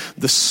 preparing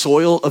the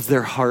soil of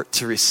their heart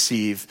to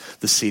receive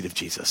the seed of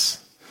Jesus.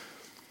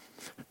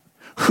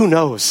 Who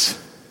knows?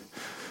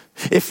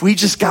 If we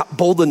just got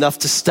bold enough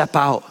to step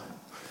out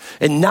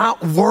and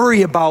not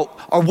worry about,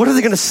 or what are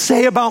they going to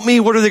say about me?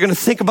 What are they going to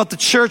think about the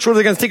church? What are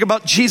they going to think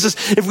about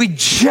Jesus? If we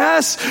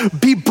just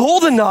be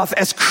bold enough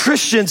as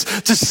Christians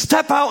to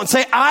step out and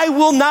say, I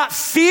will not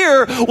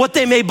fear what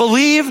they may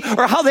believe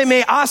or how they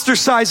may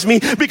ostracize me,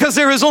 because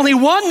there is only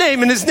one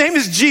name, and his name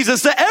is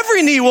Jesus, that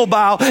every knee will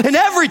bow and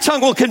every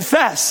tongue will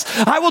confess.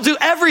 I will do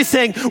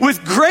everything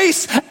with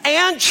grace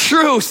and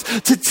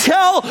truth to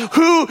tell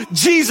who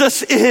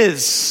Jesus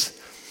is.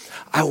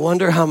 I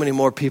wonder how many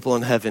more people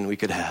in heaven we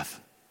could have.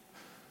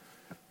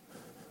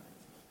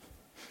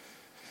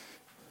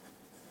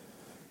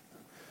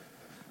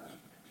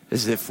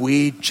 Is if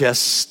we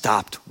just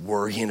stopped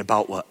worrying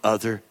about what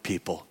other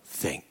people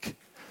think,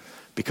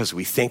 because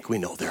we think we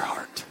know their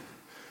heart.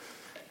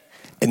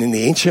 And in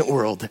the ancient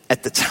world,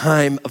 at the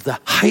time of the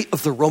height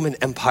of the Roman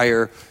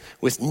Empire,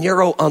 with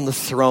Nero on the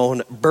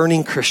throne,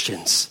 burning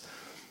Christians,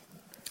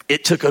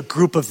 it took a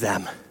group of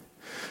them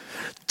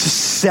to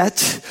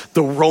set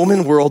the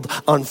Roman world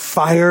on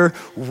fire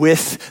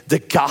with the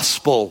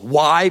gospel.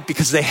 Why?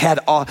 Because they had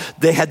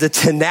the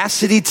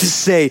tenacity to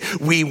say,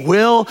 we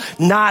will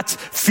not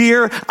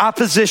fear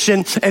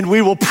opposition, and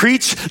we will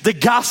preach the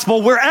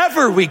gospel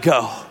wherever we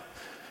go.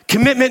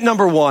 Commitment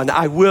number 1,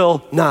 I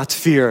will not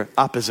fear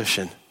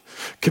opposition.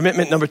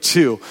 Commitment number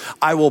 2,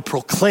 I will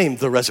proclaim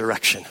the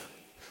resurrection.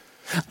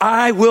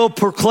 I will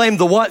proclaim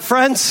the what,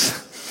 friends?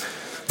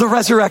 The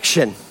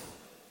resurrection.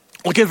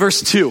 Look at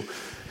verse 2.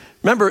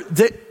 Remember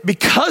that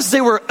because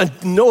they were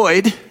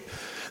annoyed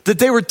that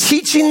they were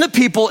teaching the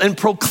people and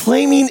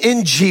proclaiming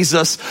in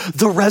Jesus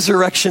the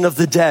resurrection of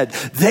the dead.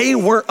 They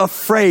weren't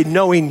afraid,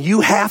 knowing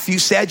you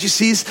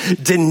Sadducees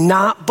did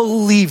not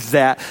believe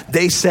that.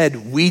 They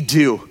said, we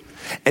do,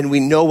 and we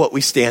know what we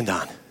stand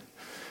on.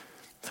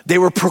 They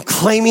were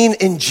proclaiming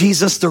in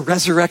Jesus the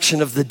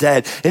resurrection of the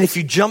dead. And if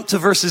you jump to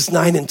verses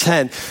 9 and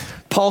 10,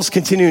 Paul's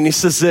continuing. He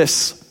says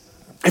this,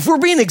 if we're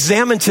being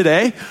examined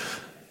today,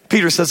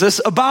 Peter says this,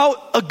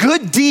 about a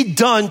good deed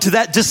done to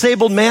that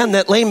disabled man,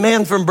 that lame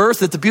man from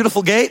birth at the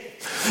beautiful gate,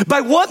 by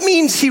what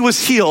means he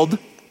was healed,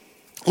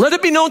 let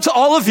it be known to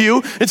all of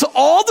you and to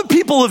all the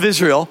people of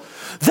Israel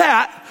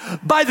that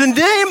by the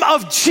name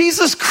of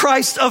Jesus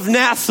Christ of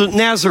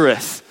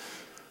Nazareth,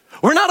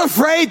 we're not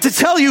afraid to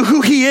tell you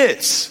who he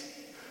is.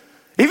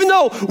 Even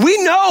though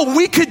we know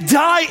we could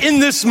die in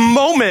this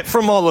moment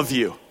from all of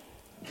you.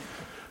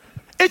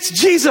 It's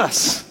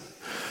Jesus,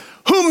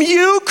 whom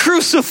you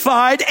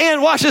crucified,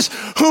 and watch this,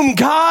 whom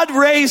God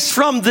raised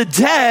from the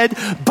dead.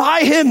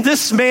 By him,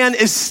 this man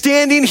is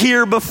standing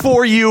here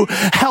before you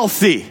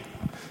healthy.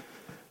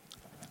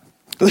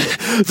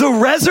 The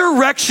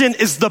resurrection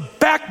is the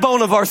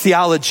backbone of our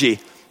theology.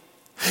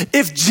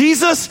 If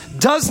Jesus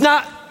does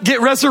not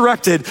get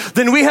resurrected,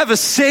 then we have a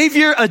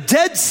savior, a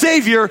dead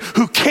savior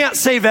who can't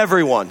save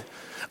everyone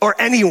or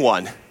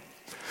anyone.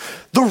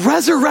 The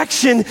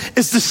resurrection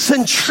is the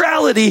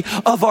centrality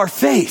of our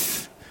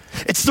faith.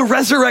 It's the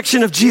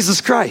resurrection of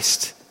Jesus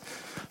Christ.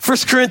 1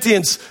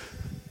 Corinthians,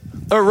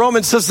 or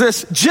Romans says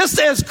this, just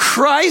as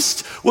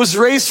Christ was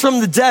raised from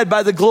the dead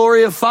by the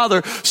glory of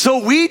Father,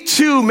 so we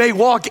too may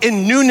walk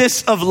in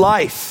newness of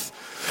life.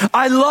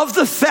 I love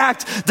the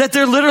fact that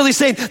they're literally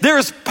saying there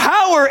is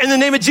power in the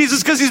name of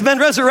Jesus because he's been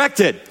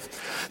resurrected.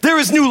 There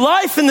is new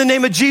life in the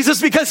name of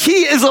Jesus because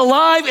he is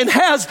alive and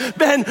has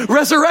been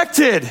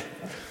resurrected.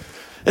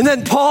 And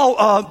then Paul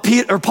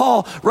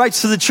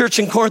writes to the church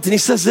in Corinth and he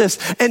says this,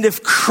 and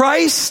if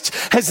Christ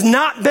has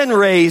not been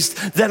raised,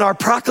 then our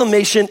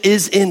proclamation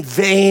is in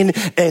vain,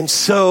 and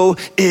so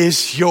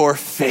is your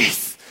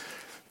faith.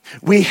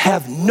 We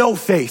have no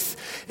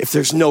faith if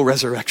there's no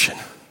resurrection.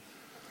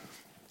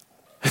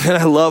 And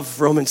then I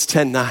love Romans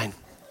 10:9.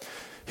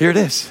 Here it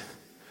is.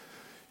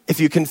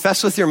 If you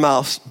confess with your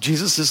mouth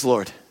Jesus is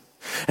Lord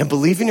and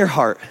believe in your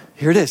heart,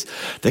 here it is,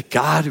 that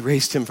God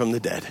raised him from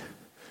the dead,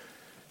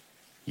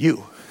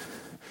 you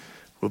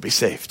will be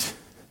saved.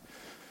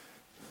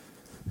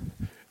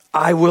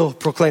 I will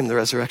proclaim the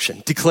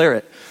resurrection. Declare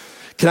it.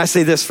 Can I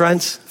say this,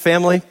 friends,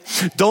 family?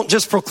 Don't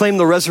just proclaim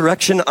the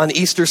resurrection on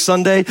Easter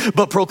Sunday,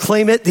 but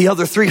proclaim it the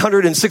other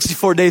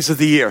 364 days of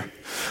the year.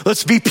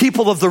 Let's be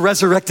people of the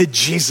resurrected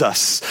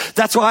Jesus.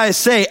 That's why I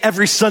say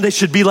every Sunday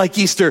should be like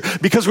Easter,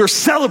 because we're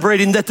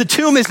celebrating that the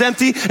tomb is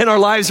empty and our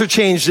lives are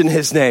changed in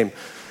his name.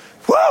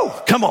 Woo!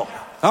 Come on.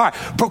 All right.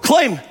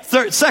 Proclaim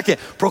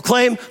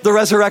the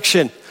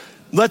resurrection.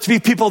 Let's be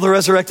people of the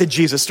resurrected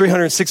Jesus,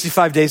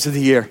 365 days of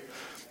the year.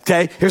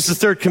 Okay, here's the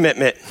third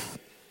commitment.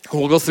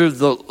 We'll go through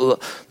the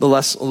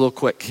lesson a little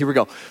quick. Here we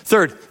go.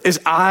 Third is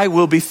I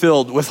will be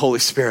filled with Holy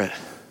Spirit.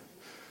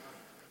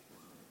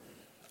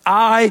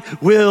 I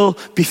will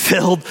be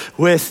filled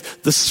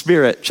with the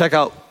Spirit. Check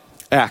out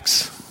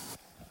Acts.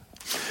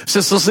 It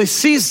says, so they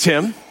seized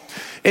him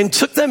and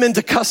took them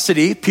into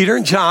custody, Peter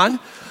and John,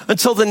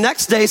 until the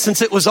next day,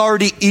 since it was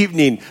already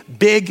evening.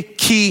 Big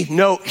key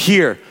note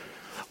here.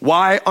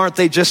 Why aren't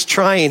they just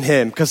trying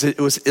him? Because it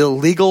was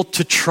illegal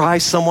to try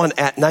someone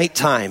at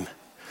nighttime.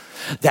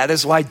 That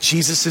is why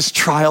Jesus'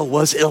 trial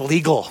was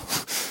illegal.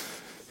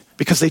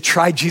 Because they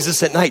tried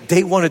Jesus at night.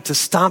 They wanted to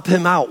stomp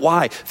him out.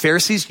 Why?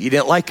 Pharisees, you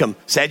didn't like him.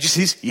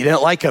 Sadducees, you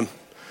didn't like him.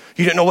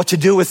 You didn't know what to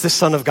do with the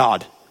Son of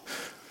God.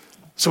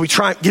 So we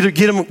try,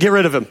 get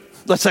rid of him.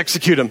 Let's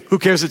execute him. Who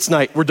cares? It's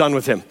night. We're done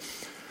with him.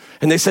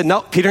 And they said, no,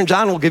 Peter and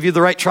John will give you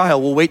the right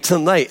trial. We'll wait till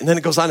night. And then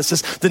it goes on and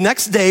says, the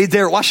next day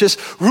there, watch this,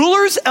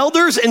 rulers,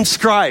 elders, and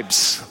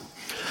scribes.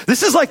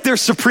 This is like their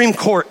Supreme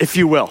Court, if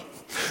you will.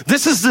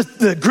 This is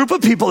the group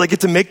of people that get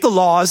to make the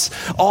laws,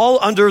 all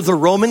under the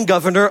Roman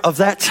governor of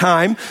that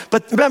time.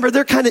 But remember,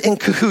 they're kind of in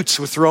cahoots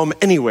with Rome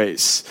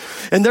anyways.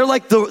 And they're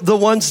like the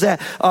ones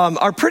that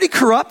are pretty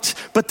corrupt,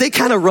 but they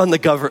kind of run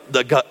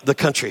the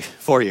country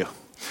for you.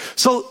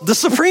 So the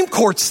Supreme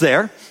Court's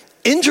there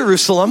in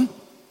Jerusalem.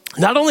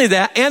 Not only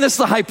that, Annas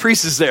the high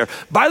priest is there.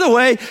 By the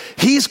way,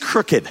 he's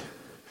crooked.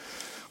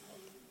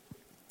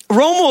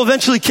 Rome will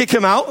eventually kick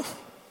him out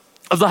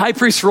of the high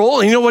priest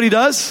role. And you know what he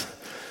does?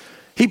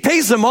 He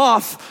pays them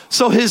off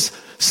so his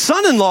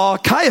son-in-law,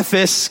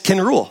 Caiaphas, can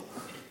rule.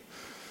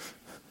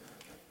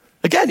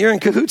 Again, you're in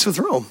cahoots with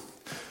Rome.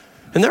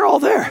 And they're all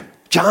there.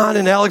 John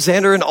and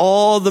Alexander and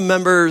all the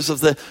members of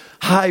the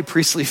high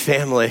priestly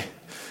family.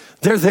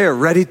 They're there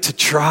ready to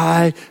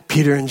try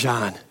Peter and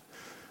John.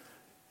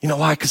 You know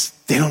why? Because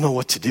they don't know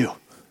what to do.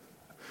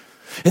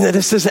 And then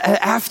it says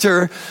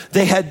after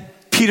they had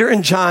Peter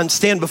and John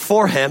stand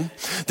before him,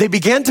 they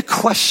began to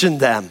question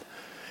them.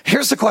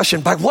 Here's the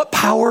question. By what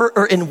power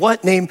or in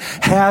what name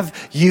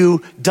have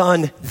you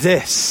done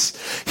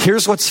this?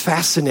 Here's what's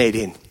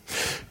fascinating.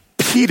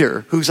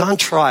 Peter, who's on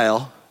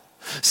trial,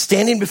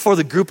 standing before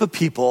the group of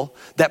people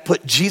that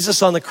put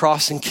Jesus on the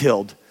cross and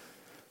killed,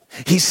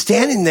 he's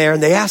standing there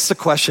and they ask the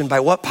question,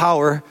 by what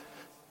power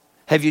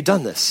have you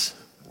done this?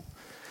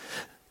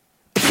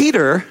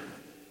 Peter,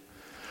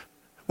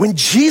 when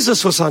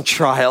Jesus was on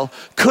trial,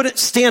 couldn't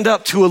stand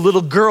up to a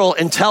little girl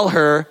and tell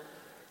her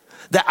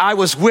that I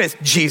was with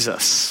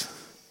Jesus.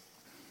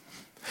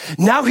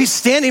 Now he's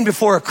standing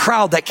before a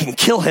crowd that can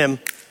kill him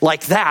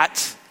like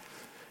that,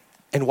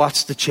 and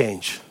watch the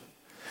change.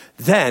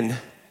 Then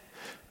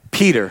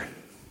Peter,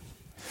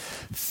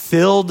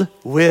 filled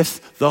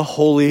with the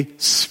Holy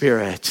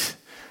Spirit,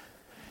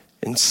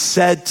 and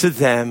said to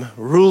them,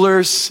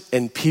 rulers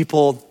and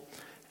people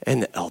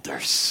and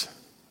elders.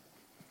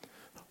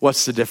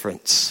 What's the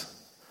difference?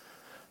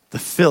 The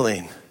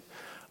filling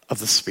of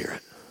the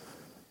Spirit.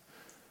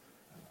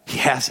 He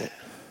has it.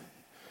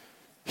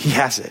 He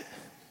has it.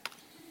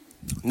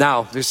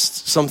 Now, there's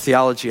some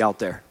theology out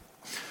there.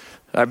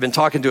 I've been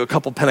talking to a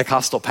couple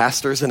Pentecostal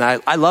pastors, and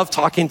I love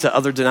talking to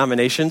other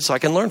denominations so I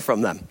can learn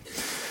from them.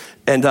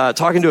 And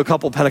talking to a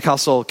couple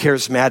Pentecostal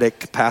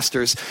charismatic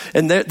pastors,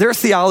 and their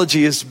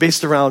theology is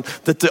based around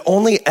that the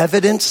only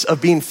evidence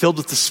of being filled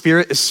with the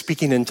Spirit is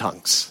speaking in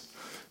tongues.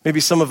 Maybe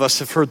some of us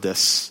have heard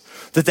this,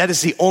 that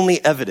is the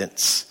only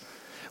evidence.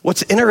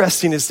 What's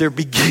interesting is they're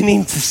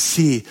beginning to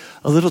see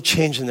a little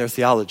change in their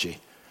theology.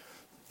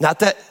 Not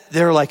that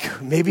they're like,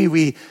 maybe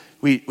we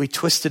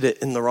twisted it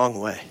in the wrong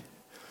way.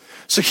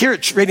 So here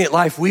at Radiant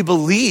Life, we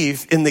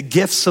believe in the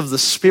gifts of the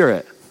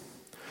Spirit.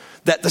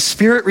 That the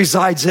Spirit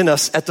resides in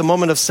us at the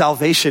moment of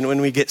salvation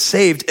when we get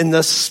saved. And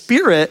the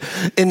Spirit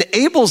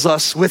enables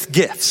us with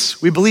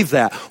gifts. We believe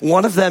that.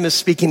 One of them is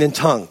speaking in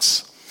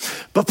tongues.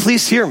 But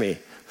please hear me.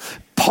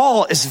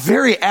 Paul is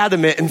very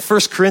adamant in 1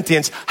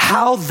 Corinthians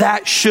how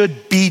that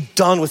should be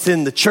done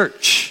within the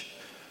church.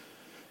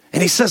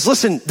 And he says,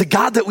 listen, the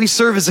God that we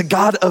serve is a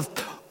God of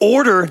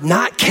order,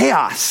 not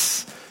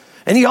chaos.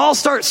 And you all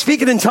start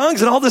speaking in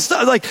tongues and all this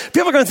stuff. Like,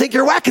 people are going to think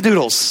you're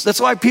wackadoodles. That's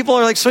why people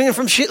are like swinging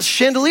from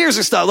chandeliers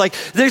and stuff. Like,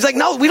 there's like,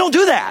 no, we don't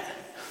do that.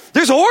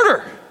 There's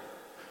order.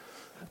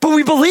 But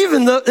we believe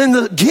in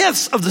the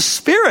gifts of the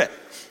Spirit.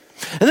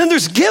 And then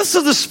there's gifts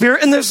of the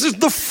Spirit, and there's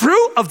the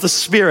fruit of the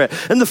Spirit.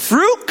 And the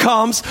fruit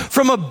comes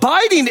from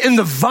abiding in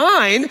the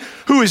vine,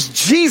 who is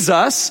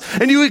Jesus,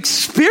 and you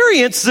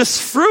experience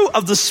this fruit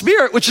of the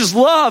Spirit, which is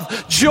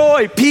love,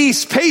 joy,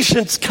 peace,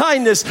 patience,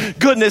 kindness,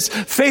 goodness,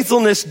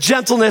 faithfulness,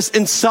 gentleness,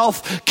 and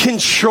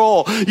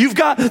self-control. You've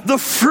got the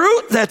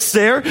fruit that's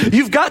there.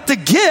 You've got the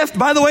gift.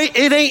 By the way,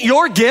 it ain't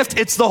your gift.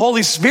 It's the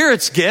Holy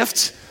Spirit's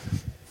gift.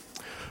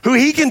 Who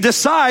he can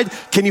decide,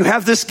 can you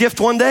have this gift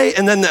one day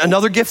and then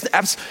another gift?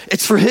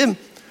 It's for him.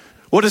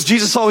 What does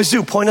Jesus always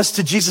do? Point us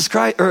to Jesus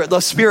Christ, or the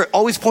Spirit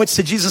always points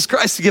to Jesus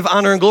Christ to give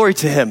honor and glory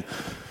to him.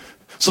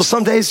 So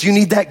some days you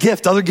need that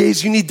gift. Other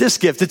days you need this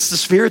gift. It's the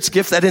Spirit's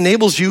gift that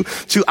enables you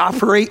to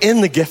operate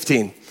in the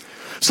gifting.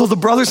 So the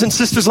brothers and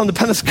sisters on the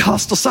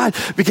Pentecostal side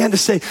began to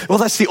say, well,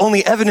 that's the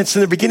only evidence,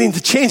 and they're beginning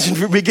to change and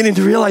we're beginning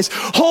to realize,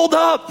 hold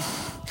up.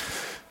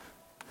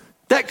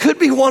 That could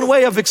be one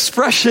way of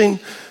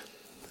expressing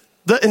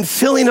the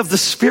infilling of the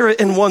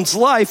Spirit in one's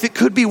life. It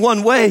could be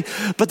one way,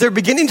 but they're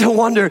beginning to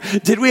wonder,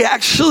 did we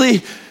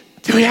actually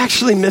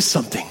miss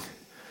something?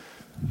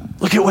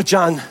 Look at what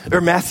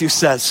Matthew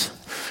says.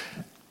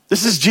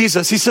 This is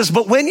Jesus. He says,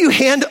 but when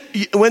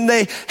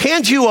they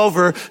hand you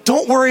over,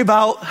 don't worry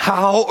about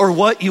how or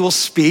what you will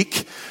speak,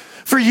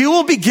 for you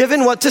will be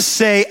given what to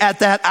say at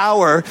that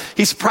hour.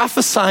 He's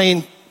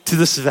prophesying to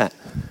this event,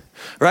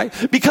 right?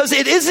 Because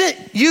it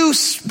isn't you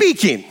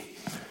speaking,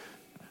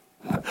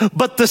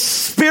 but the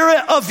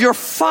Spirit of your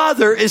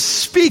Father is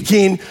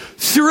speaking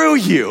through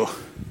you.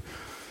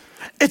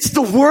 It's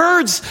the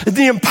words,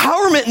 the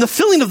empowerment, and the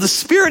filling of the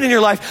Spirit in your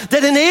life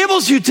that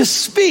enables you to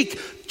speak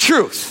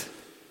truth.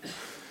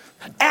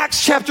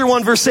 Acts chapter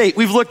 1, verse 8,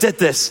 we've looked at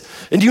this.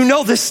 And you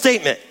know this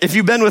statement if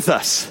you've been with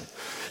us.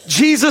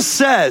 Jesus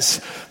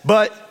says,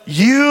 but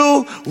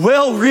you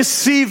will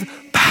receive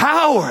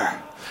power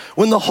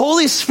when the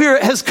Holy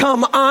Spirit has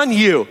come on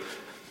you.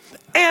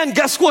 And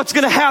guess what's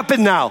going to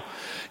happen now?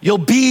 You'll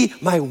be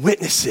my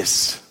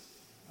witnesses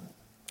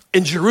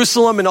in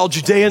Jerusalem and all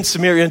Judea and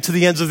Samaria and to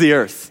the ends of the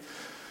earth.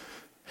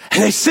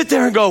 And they sit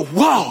there and go,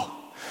 whoa.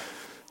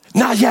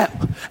 Not yet.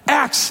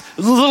 Acts,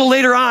 a little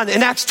later on,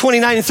 in Acts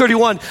 29 and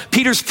 31,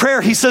 Peter's prayer,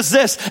 he says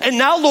this, and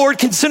now, Lord,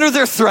 consider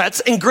their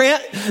threats and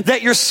grant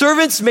that your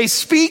servants may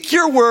speak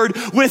your word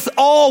with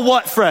all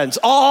what, friends?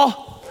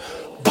 All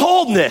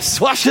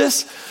boldness. Watch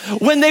this.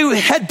 When they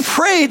had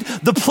prayed,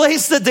 the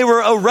place that they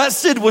were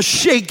arrested was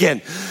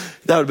shaken.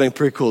 That would have been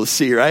pretty cool to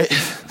see, right?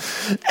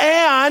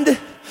 And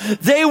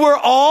they were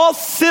all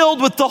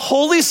filled with the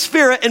Holy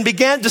Spirit and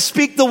began to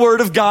speak the word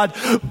of God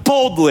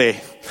boldly.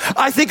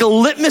 I think a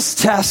litmus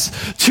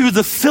test to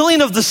the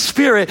filling of the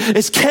Spirit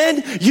is,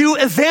 can you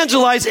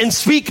evangelize and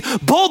speak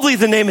boldly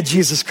the name of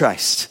Jesus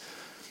Christ?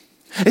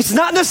 It's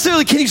not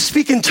necessarily can you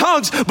speak in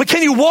tongues, but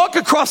can you walk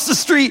across the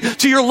street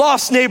to your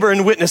lost neighbor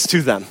and witness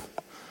to them?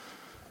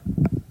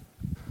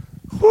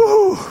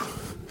 Woo!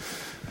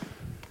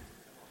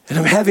 And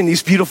I'm having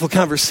these beautiful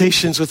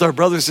conversations with our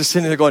brothers who are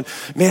sitting there going,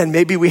 man,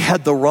 maybe we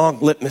had the wrong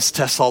litmus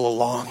test all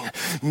along.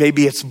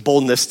 Maybe it's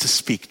boldness to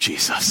speak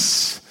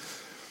Jesus.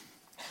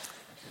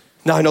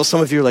 Now, I know some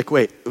of you are like,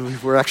 wait,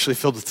 we're actually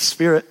filled with the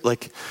Spirit.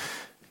 Like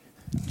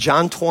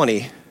John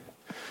 20,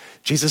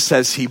 Jesus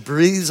says he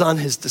breathes on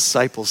his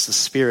disciples the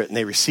Spirit and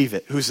they receive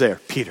it. Who's there?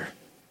 Peter.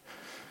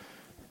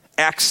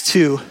 Acts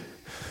 2,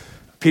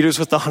 Peter's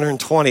with the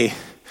 120.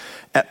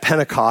 At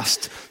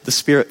Pentecost, the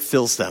Spirit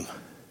fills them.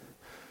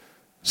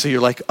 So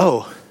you're like,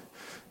 oh,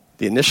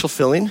 the initial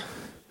filling, there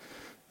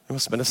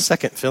must have been a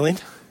second filling.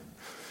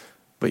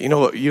 But you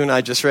know what you and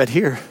I just read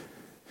here?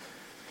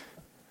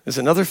 There's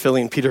another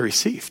filling Peter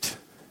received.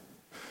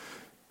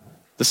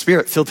 The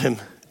Spirit filled him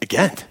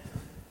again.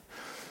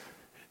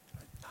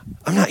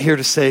 I'm not here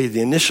to say the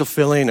initial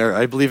filling, or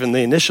I believe in the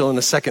initial and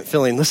the second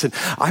filling. Listen,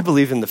 I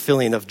believe in the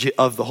filling of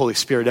the Holy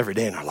Spirit every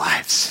day in our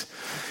lives.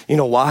 You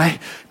know why?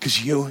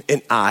 Because you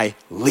and I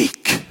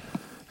leak.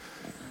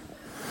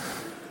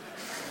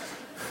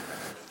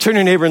 Turn to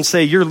your neighbor and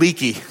say, you're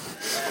leaky.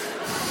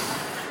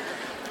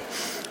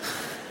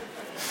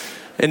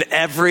 And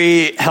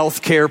every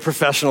healthcare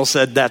professional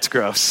said, that's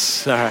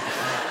gross. All right.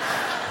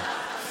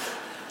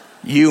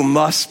 You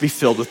must be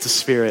filled with the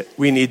Spirit.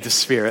 We need the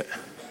Spirit.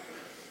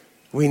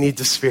 We need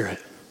the Spirit.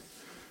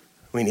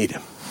 We need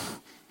him.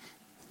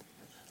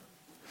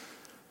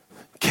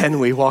 Can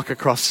we walk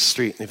across the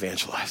street and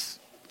evangelize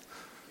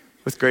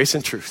with grace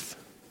and truth,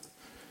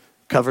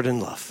 covered in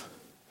love?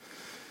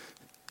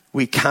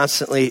 We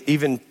constantly,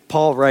 even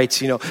Paul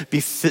writes,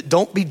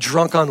 don't be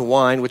drunk on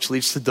wine, which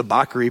leads to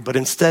debauchery, but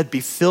instead be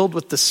filled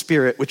with the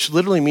Spirit, which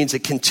literally means a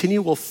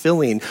continual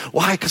filling.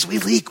 Why? Because we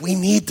leak. We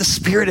need the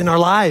Spirit in our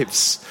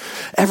lives.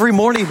 Every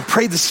morning,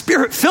 pray, the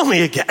Spirit, fill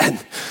me again.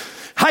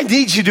 I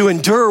need you to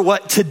endure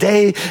what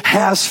today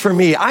has for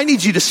me. I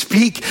need you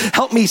to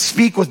help me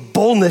speak with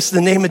boldness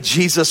in the name of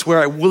Jesus, where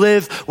I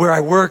live, where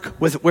I work,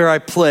 where I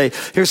play.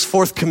 Here's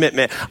fourth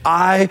commitment.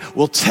 I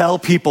will tell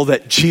people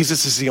that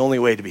Jesus is the only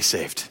way to be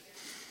saved.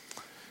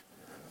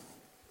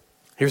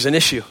 Here's an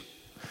issue.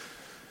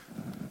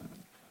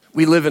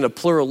 We live in a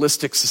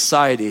pluralistic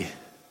society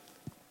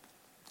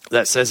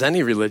that says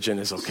any religion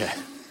is okay.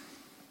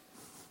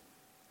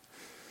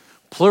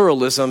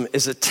 Pluralism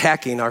is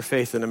attacking our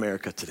faith in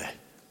America today.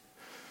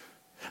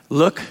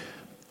 Look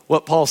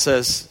what Paul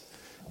says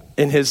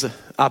in his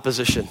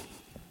opposition.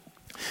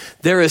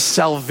 There is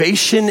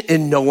salvation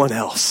in no one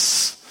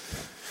else.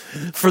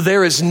 For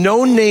there is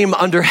no name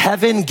under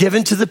heaven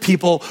given to the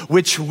people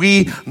which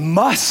we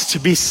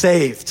must be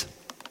saved.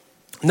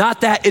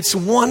 Not that it's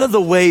one of the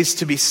ways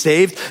to be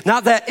saved.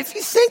 Not that if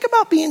you think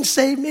about being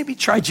saved, maybe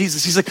try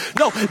Jesus. He's like,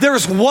 no, there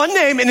is one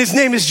name and his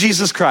name is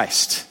Jesus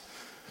Christ.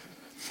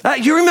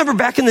 You remember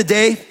back in the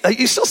day,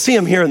 you still see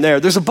him here and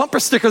there. There's a bumper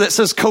sticker that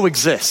says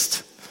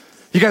coexist.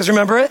 You guys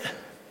remember it?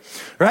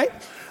 Right?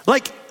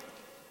 Like,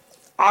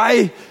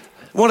 I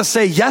want to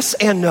say yes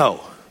and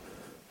no.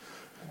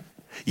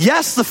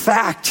 Yes, the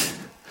fact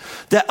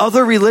that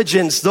other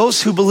religions,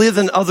 those who believe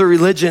in other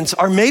religions,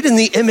 are made in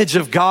the image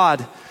of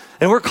God,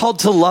 and we're called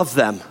to love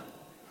them.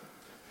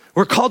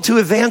 We're called to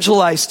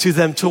evangelize to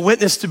them, to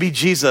witness to be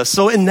Jesus.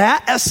 So in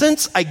that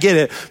essence, I get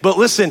it. But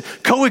listen,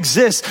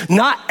 coexist.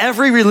 Not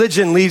every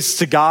religion leads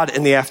to God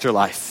in the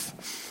afterlife.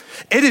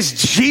 It is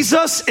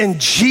Jesus and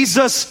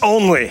Jesus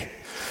only.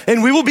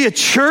 And we will be a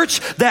church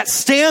that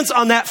stands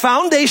on that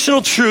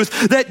foundational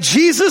truth that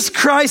Jesus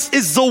Christ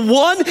is the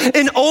one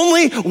and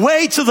only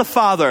way to the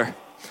Father.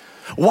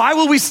 Why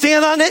will we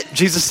stand on it?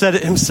 Jesus said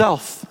it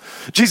himself.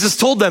 Jesus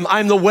told them,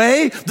 I'm the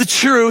way, the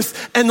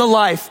truth, and the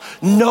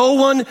life. No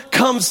one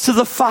comes to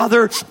the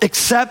Father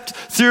except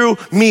through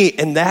me.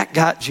 And that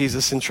got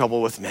Jesus in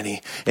trouble with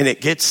many. And it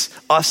gets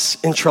us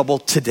in trouble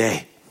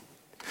today.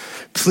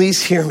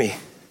 Please hear me.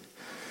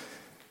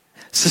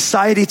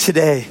 Society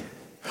today,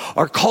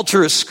 our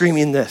culture is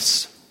screaming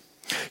this.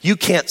 You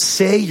can't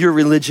say your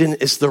religion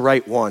is the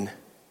right one.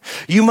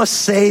 You must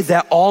say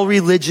that all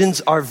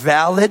religions are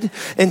valid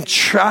and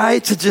try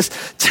to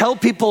just tell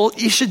people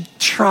you should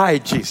try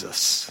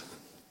Jesus.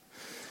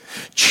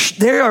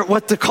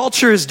 What the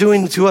culture is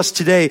doing to us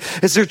today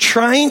is they're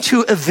trying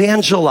to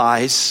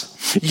evangelize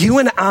you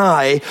and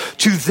I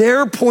to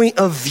their point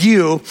of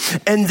view,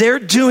 and they're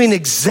doing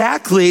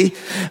exactly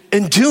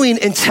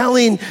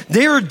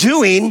they're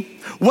doing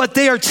what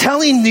they are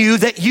telling you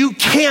that you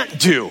can't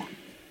do.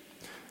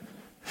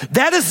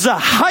 That is the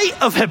height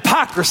of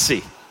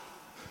hypocrisy.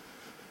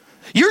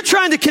 You're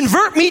trying to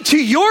convert me to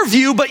your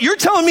view, but you're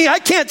telling me I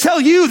can't tell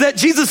you that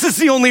Jesus is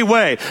the only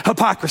way.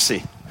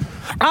 Hypocrisy.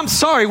 I'm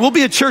sorry, we'll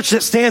be a church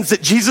that stands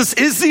that Jesus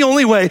is the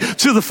only way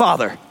to the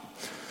Father.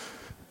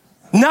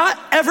 Not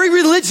every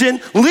religion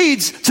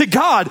leads to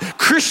God.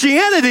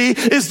 Christianity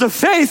is the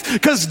faith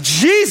because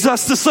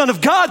Jesus, the Son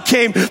of God,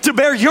 came to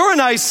bear your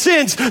and I's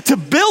sins, to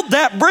build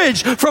that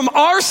bridge from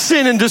our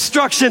sin and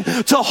destruction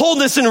to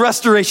wholeness and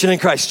restoration in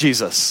Christ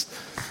Jesus.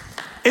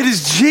 It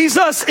is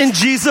Jesus and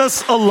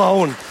Jesus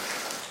alone.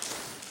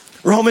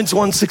 Romans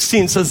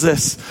 1:16 says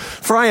this,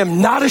 for I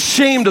am not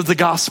ashamed of the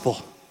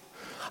gospel.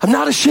 I'm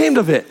not ashamed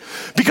of it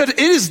because it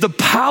is the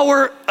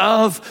power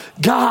of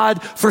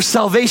God for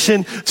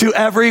salvation to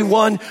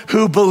everyone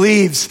who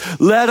believes.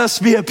 Let us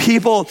be a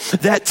people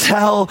that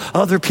tell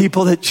other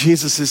people that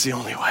Jesus is the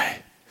only way.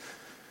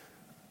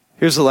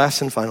 Here's the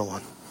last and final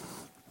one.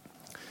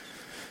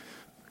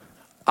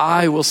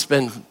 I will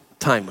spend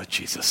time with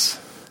Jesus.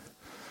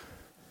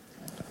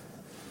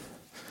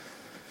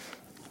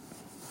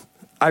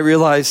 I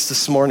realized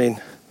this morning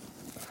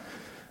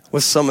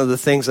with some of the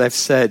things I've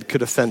said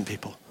could offend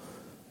people.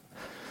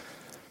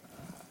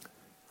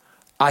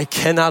 I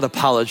cannot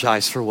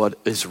apologize for what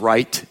is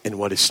right and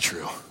what is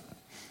true.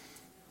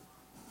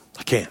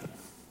 I can't.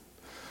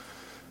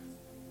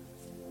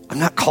 I'm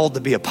not called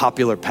to be a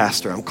popular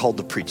pastor. I'm called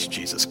to preach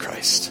Jesus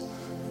Christ.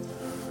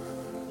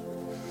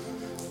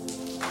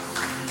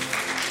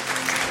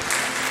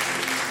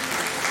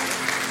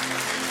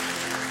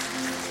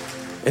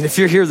 And if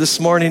you're here this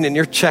morning and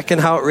you're checking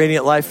out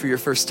Radiant Life for your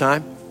first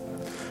time,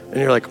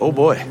 and you're like, oh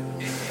boy.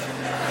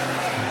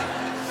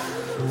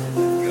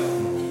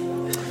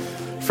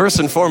 First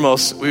and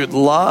foremost, we would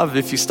love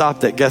if you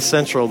stopped at Guest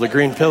Central, the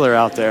green pillar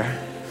out there.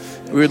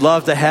 We would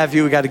love to have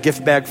you. We got a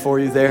gift bag for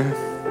you there.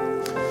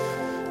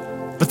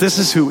 But this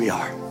is who we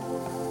are.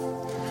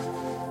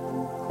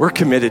 We're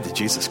committed to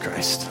Jesus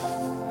Christ.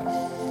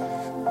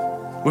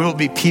 We will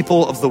be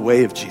people of the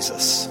way of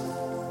Jesus.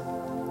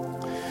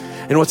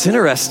 And what's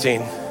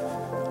interesting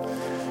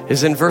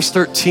is in verse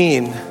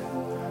 13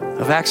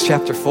 of Acts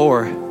chapter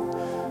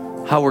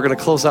 4, how we're going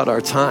to close out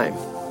our time.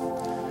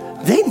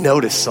 They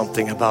noticed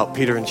something about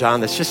Peter and John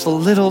that's just a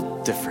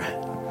little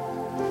different.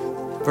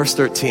 Verse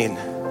 13,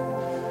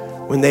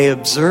 when they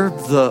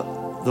observed the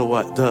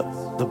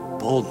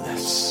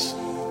boldness,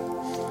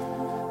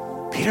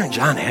 Peter and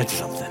John had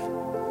something.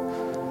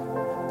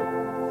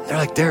 They're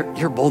like,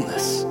 your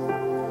boldness.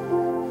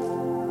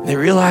 They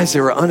realized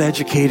they were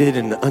uneducated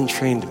and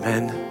untrained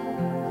men.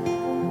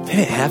 They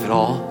didn't have it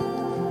all.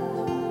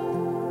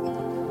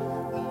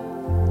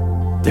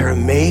 They're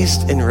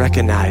amazed and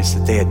recognized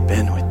that they had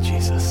been with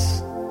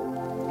Jesus.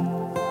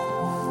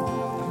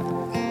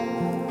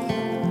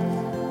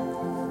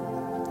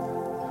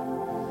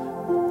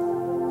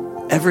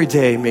 Every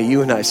day, may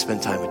you and I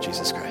spend time with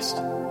Jesus Christ.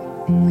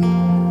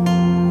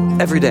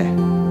 Every day.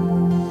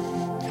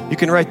 You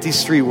can write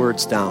these 3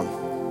 words down.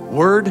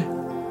 Word,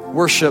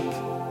 worship,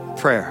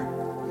 prayer.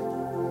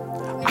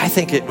 I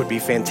think it would be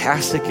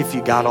fantastic if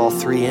you got all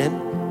 3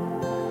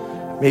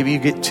 in. Maybe you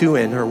get 2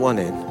 in or 1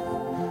 in.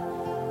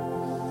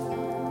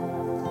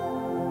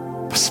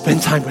 But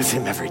spend time with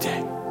him every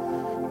day.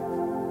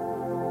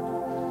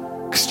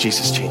 Because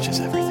Jesus changes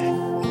everything.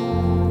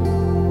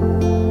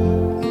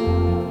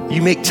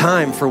 You make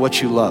time for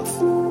what you love.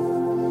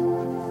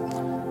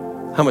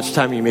 How much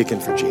time are you making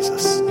for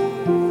Jesus?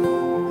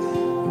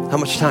 How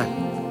much time?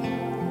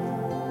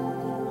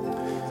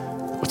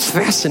 What's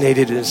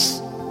fascinating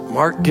is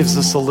Mark gives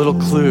us a little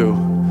clue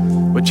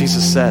what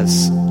Jesus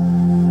says,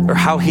 or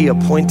how he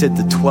appointed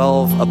the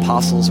 12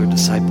 apostles or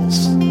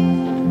disciples.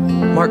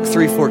 Mark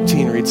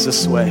 3:14 reads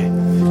this way.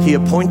 He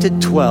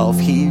appointed 12,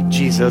 he,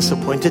 Jesus,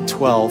 appointed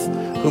 12,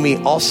 whom he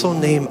also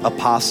named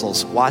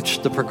apostles. Watch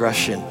the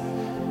progression.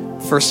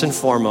 First and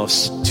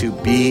foremost, to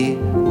be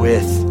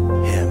with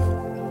him.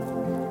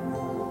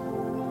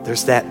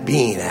 There's that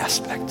being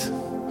aspect.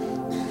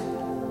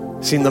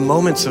 See, in the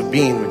moments of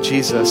being with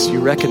Jesus, you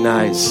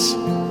recognize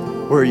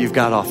where you've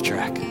got off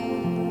track.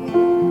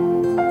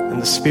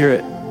 And the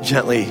Spirit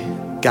gently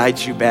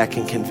guides you back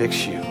and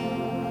convicts you.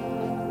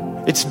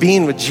 It's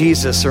being with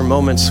Jesus or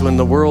moments when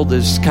the world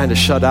is kind of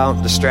shut out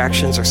and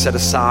distractions are set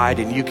aside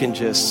and you can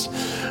just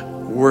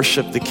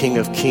worship the King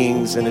of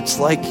Kings. And it's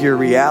like your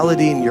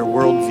reality and your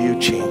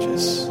worldview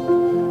changes.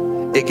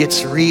 It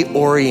gets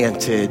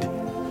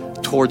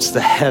reoriented towards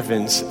the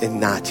heavens and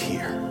not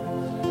here.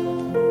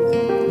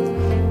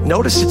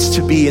 Notice it's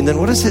to be, and then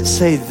what does it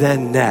say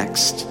then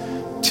next?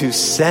 To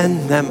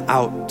send them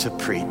out to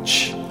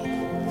preach.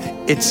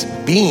 It's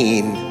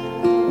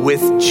being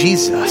with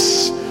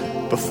Jesus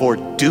before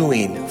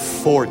doing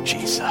for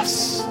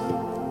Jesus.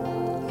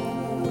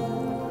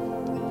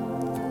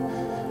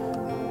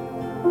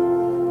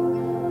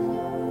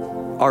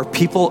 Are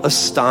people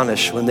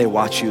astonished when they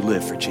watch you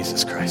live for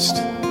Jesus Christ?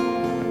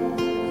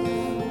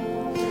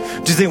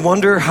 Do they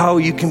wonder how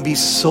you can be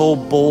so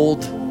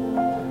bold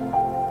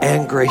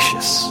and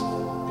gracious?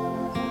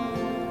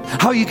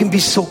 How you can be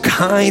so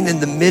kind in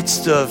the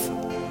midst of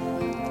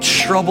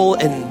trouble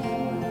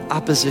and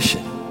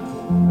opposition?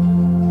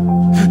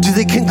 Do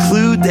they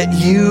conclude that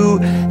you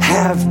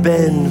have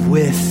been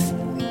with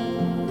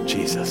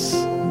Jesus?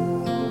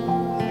 I'm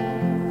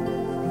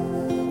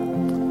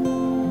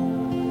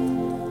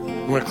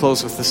going to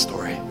close with this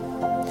story.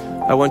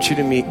 I want you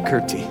to meet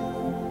Kirti.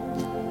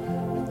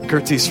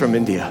 Kirti's from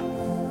India.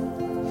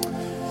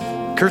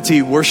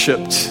 Kirti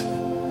worshipped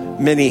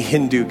many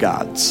Hindu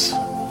gods.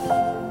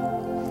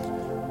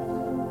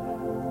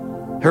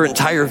 Her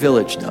entire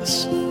village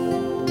does.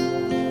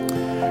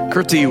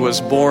 Kirti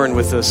was born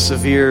with a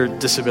severe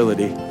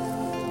disability.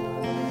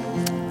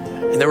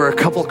 And there were a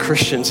couple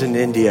Christians in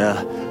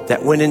India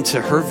that went into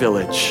her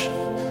village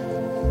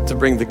to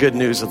bring the good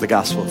news of the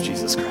gospel of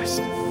Jesus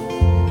Christ.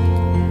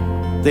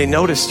 They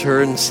noticed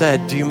her and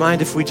said, "Do you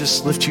mind if we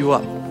just lift you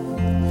up?"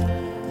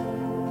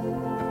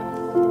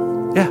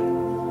 Yeah.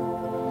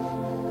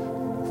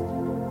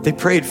 They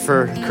prayed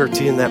for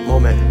Kirti in that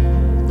moment.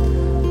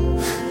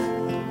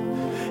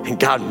 And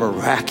God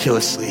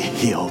miraculously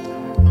healed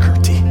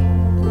Kirti.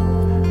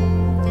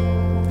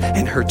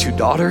 And her two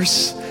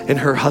daughters and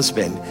her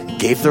husband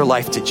gave their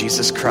life to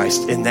Jesus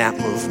Christ in that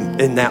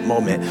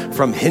moment,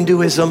 from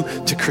Hinduism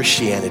to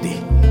Christianity.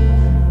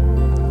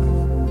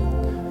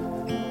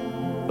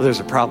 Well, there's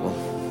a problem.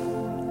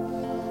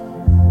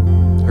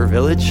 Her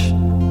village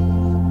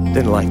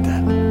didn't like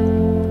that.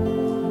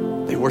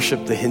 They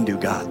worshiped the Hindu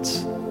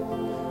gods.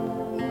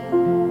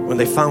 When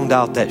they found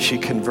out that she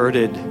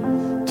converted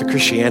to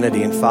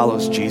Christianity and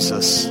follows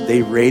Jesus,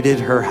 they raided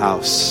her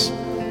house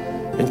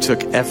and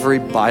took every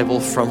Bible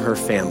from her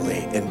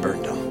family and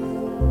burned them.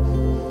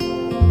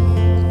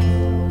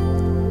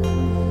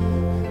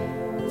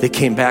 They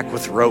came back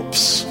with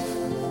ropes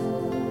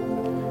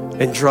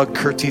and drug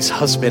Kirti's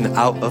husband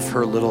out of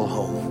her little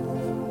home.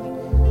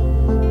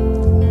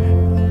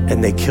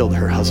 And they killed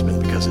her husband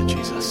because of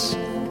Jesus.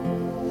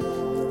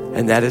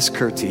 And that is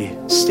Kirti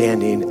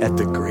standing at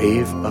the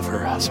grave of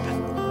her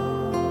husband.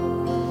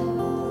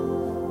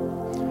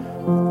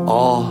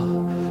 All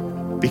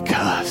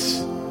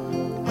because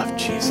of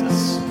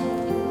Jesus.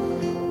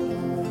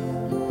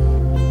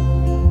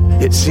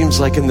 It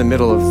seems like in the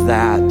middle of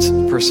that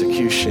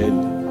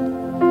persecution,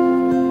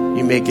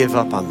 you may give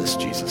up on this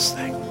Jesus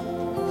thing.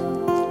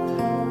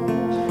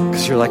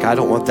 Because you're like, I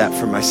don't want that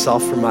for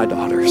myself or my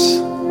daughters.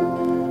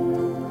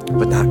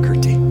 But not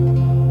Kirti.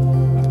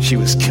 She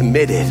was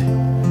committed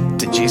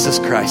to Jesus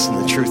Christ and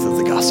the truth of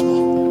the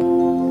gospel.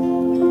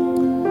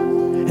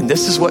 And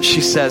this is what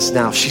she says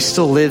now. She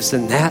still lives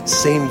in that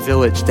same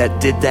village that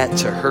did that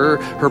to her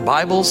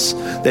Bibles,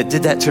 that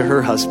did that to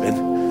her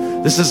husband.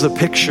 This is a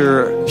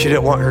picture, she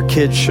didn't want her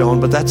kids shown,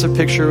 but that's a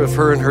picture of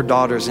her and her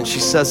daughters. And she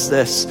says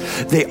this: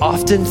 "They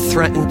often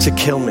threaten to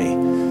kill me,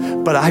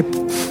 but I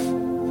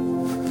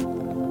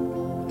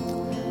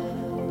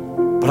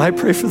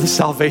pray for the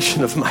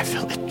salvation of my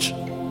village."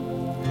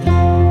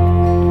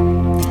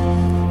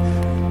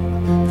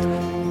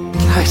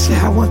 Can I say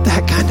I want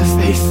that kind of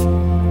faith?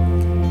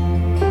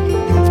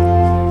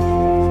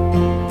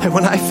 That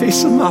when I face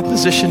some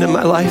opposition in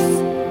my life,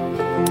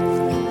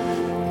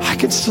 I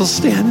can still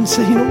stand and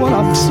say, you know what,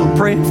 I'm still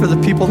praying for the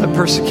people that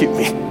persecute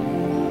me.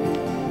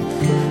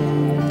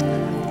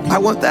 I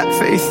want that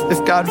faith,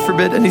 if God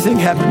forbid anything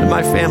happened to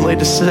my family,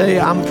 to say,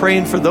 I'm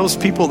praying for those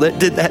people that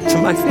did that to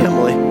my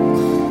family.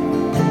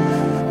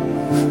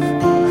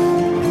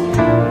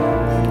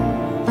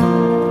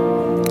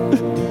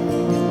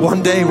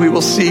 One day we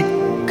will see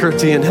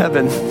Kirti in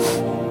heaven.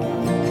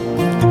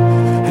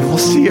 And we'll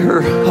see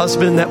her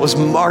husband that was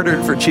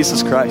martyred for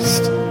Jesus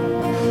Christ.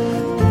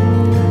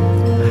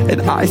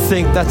 And I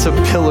think that's a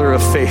pillar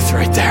of faith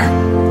right there.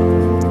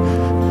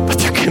 But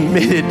they're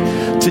committed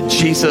to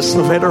Jesus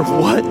no matter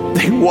what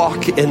they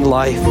walk in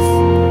life.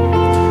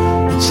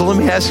 So let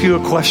me ask you a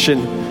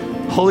question.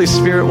 Holy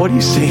Spirit, what are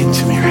you saying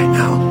to me right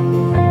now?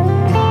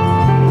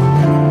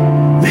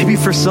 Maybe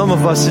for some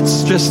of us,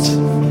 it's just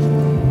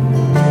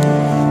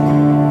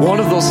one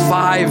of those those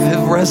 5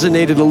 have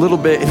resonated a little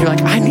bit and you're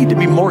like, I need to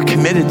be more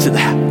committed to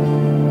that.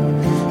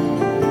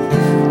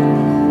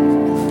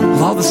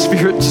 Allow the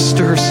Spirit to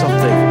stir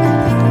something.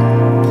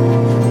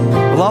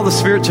 Allow the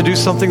Spirit to do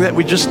something that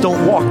we just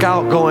don't walk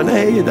out going,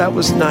 hey, that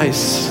was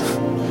nice.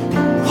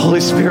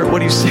 Holy Spirit,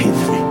 what are you saying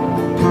to me?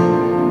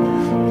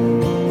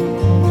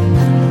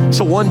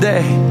 So one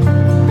day,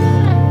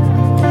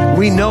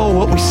 we know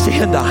what we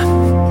stand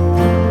on.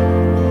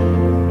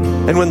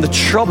 And when the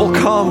trouble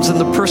comes and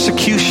the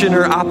persecution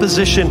or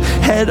opposition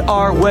head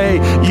our way,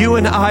 you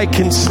and I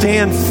can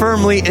stand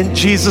firmly in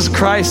Jesus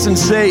Christ and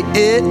say,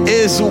 it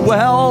is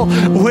well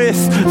with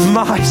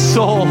my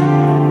soul.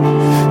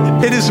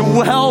 It is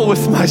well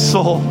with my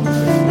soul.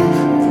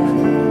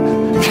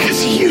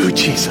 Because you,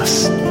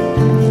 Jesus,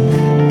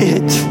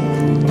 it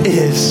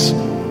is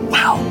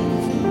well.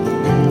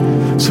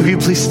 So will you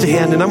please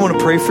stand, and I'm going to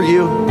pray for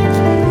you.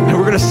 And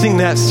we're going to sing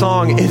that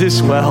song, It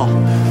Is Well.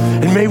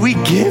 And may we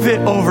give it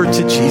over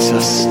to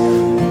Jesus.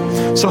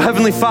 So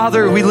Heavenly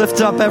Father, we lift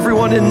up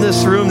everyone in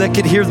this room that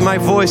could hear my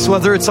voice,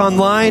 whether it's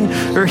online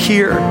or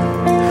here.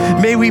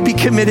 May we be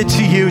committed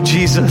to you,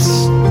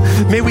 Jesus.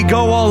 May we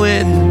go all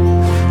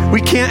in.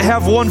 We can't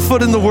have one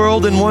foot in the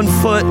world and one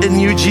foot in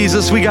you,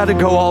 Jesus. We got to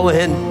go all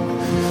in.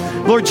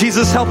 Lord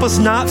Jesus, help us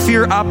not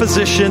fear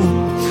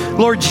opposition.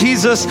 Lord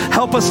Jesus,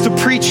 help us to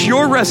preach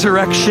your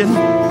resurrection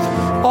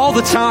all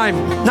the time.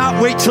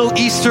 Not wait till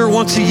Easter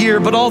once a year,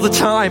 but all the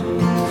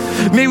time.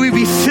 May we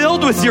be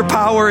filled with your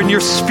power and your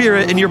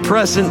Spirit and your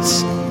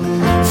presence.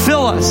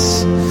 Fill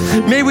us.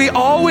 May we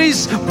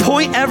always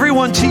point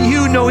everyone to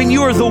you, knowing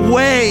you are the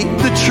way,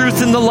 the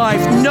truth, and the life.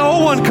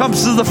 No one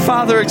comes to the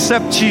Father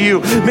except to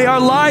you. May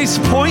our lives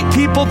point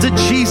people to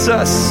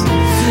Jesus.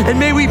 And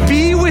may we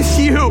be with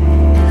you.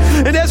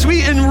 And as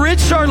we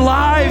enrich our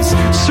lives,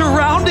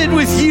 surrounded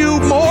with you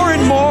more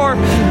and more,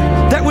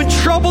 that when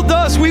trouble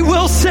does, we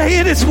will say,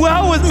 it is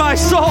well with my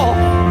soul.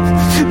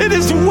 It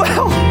is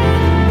well.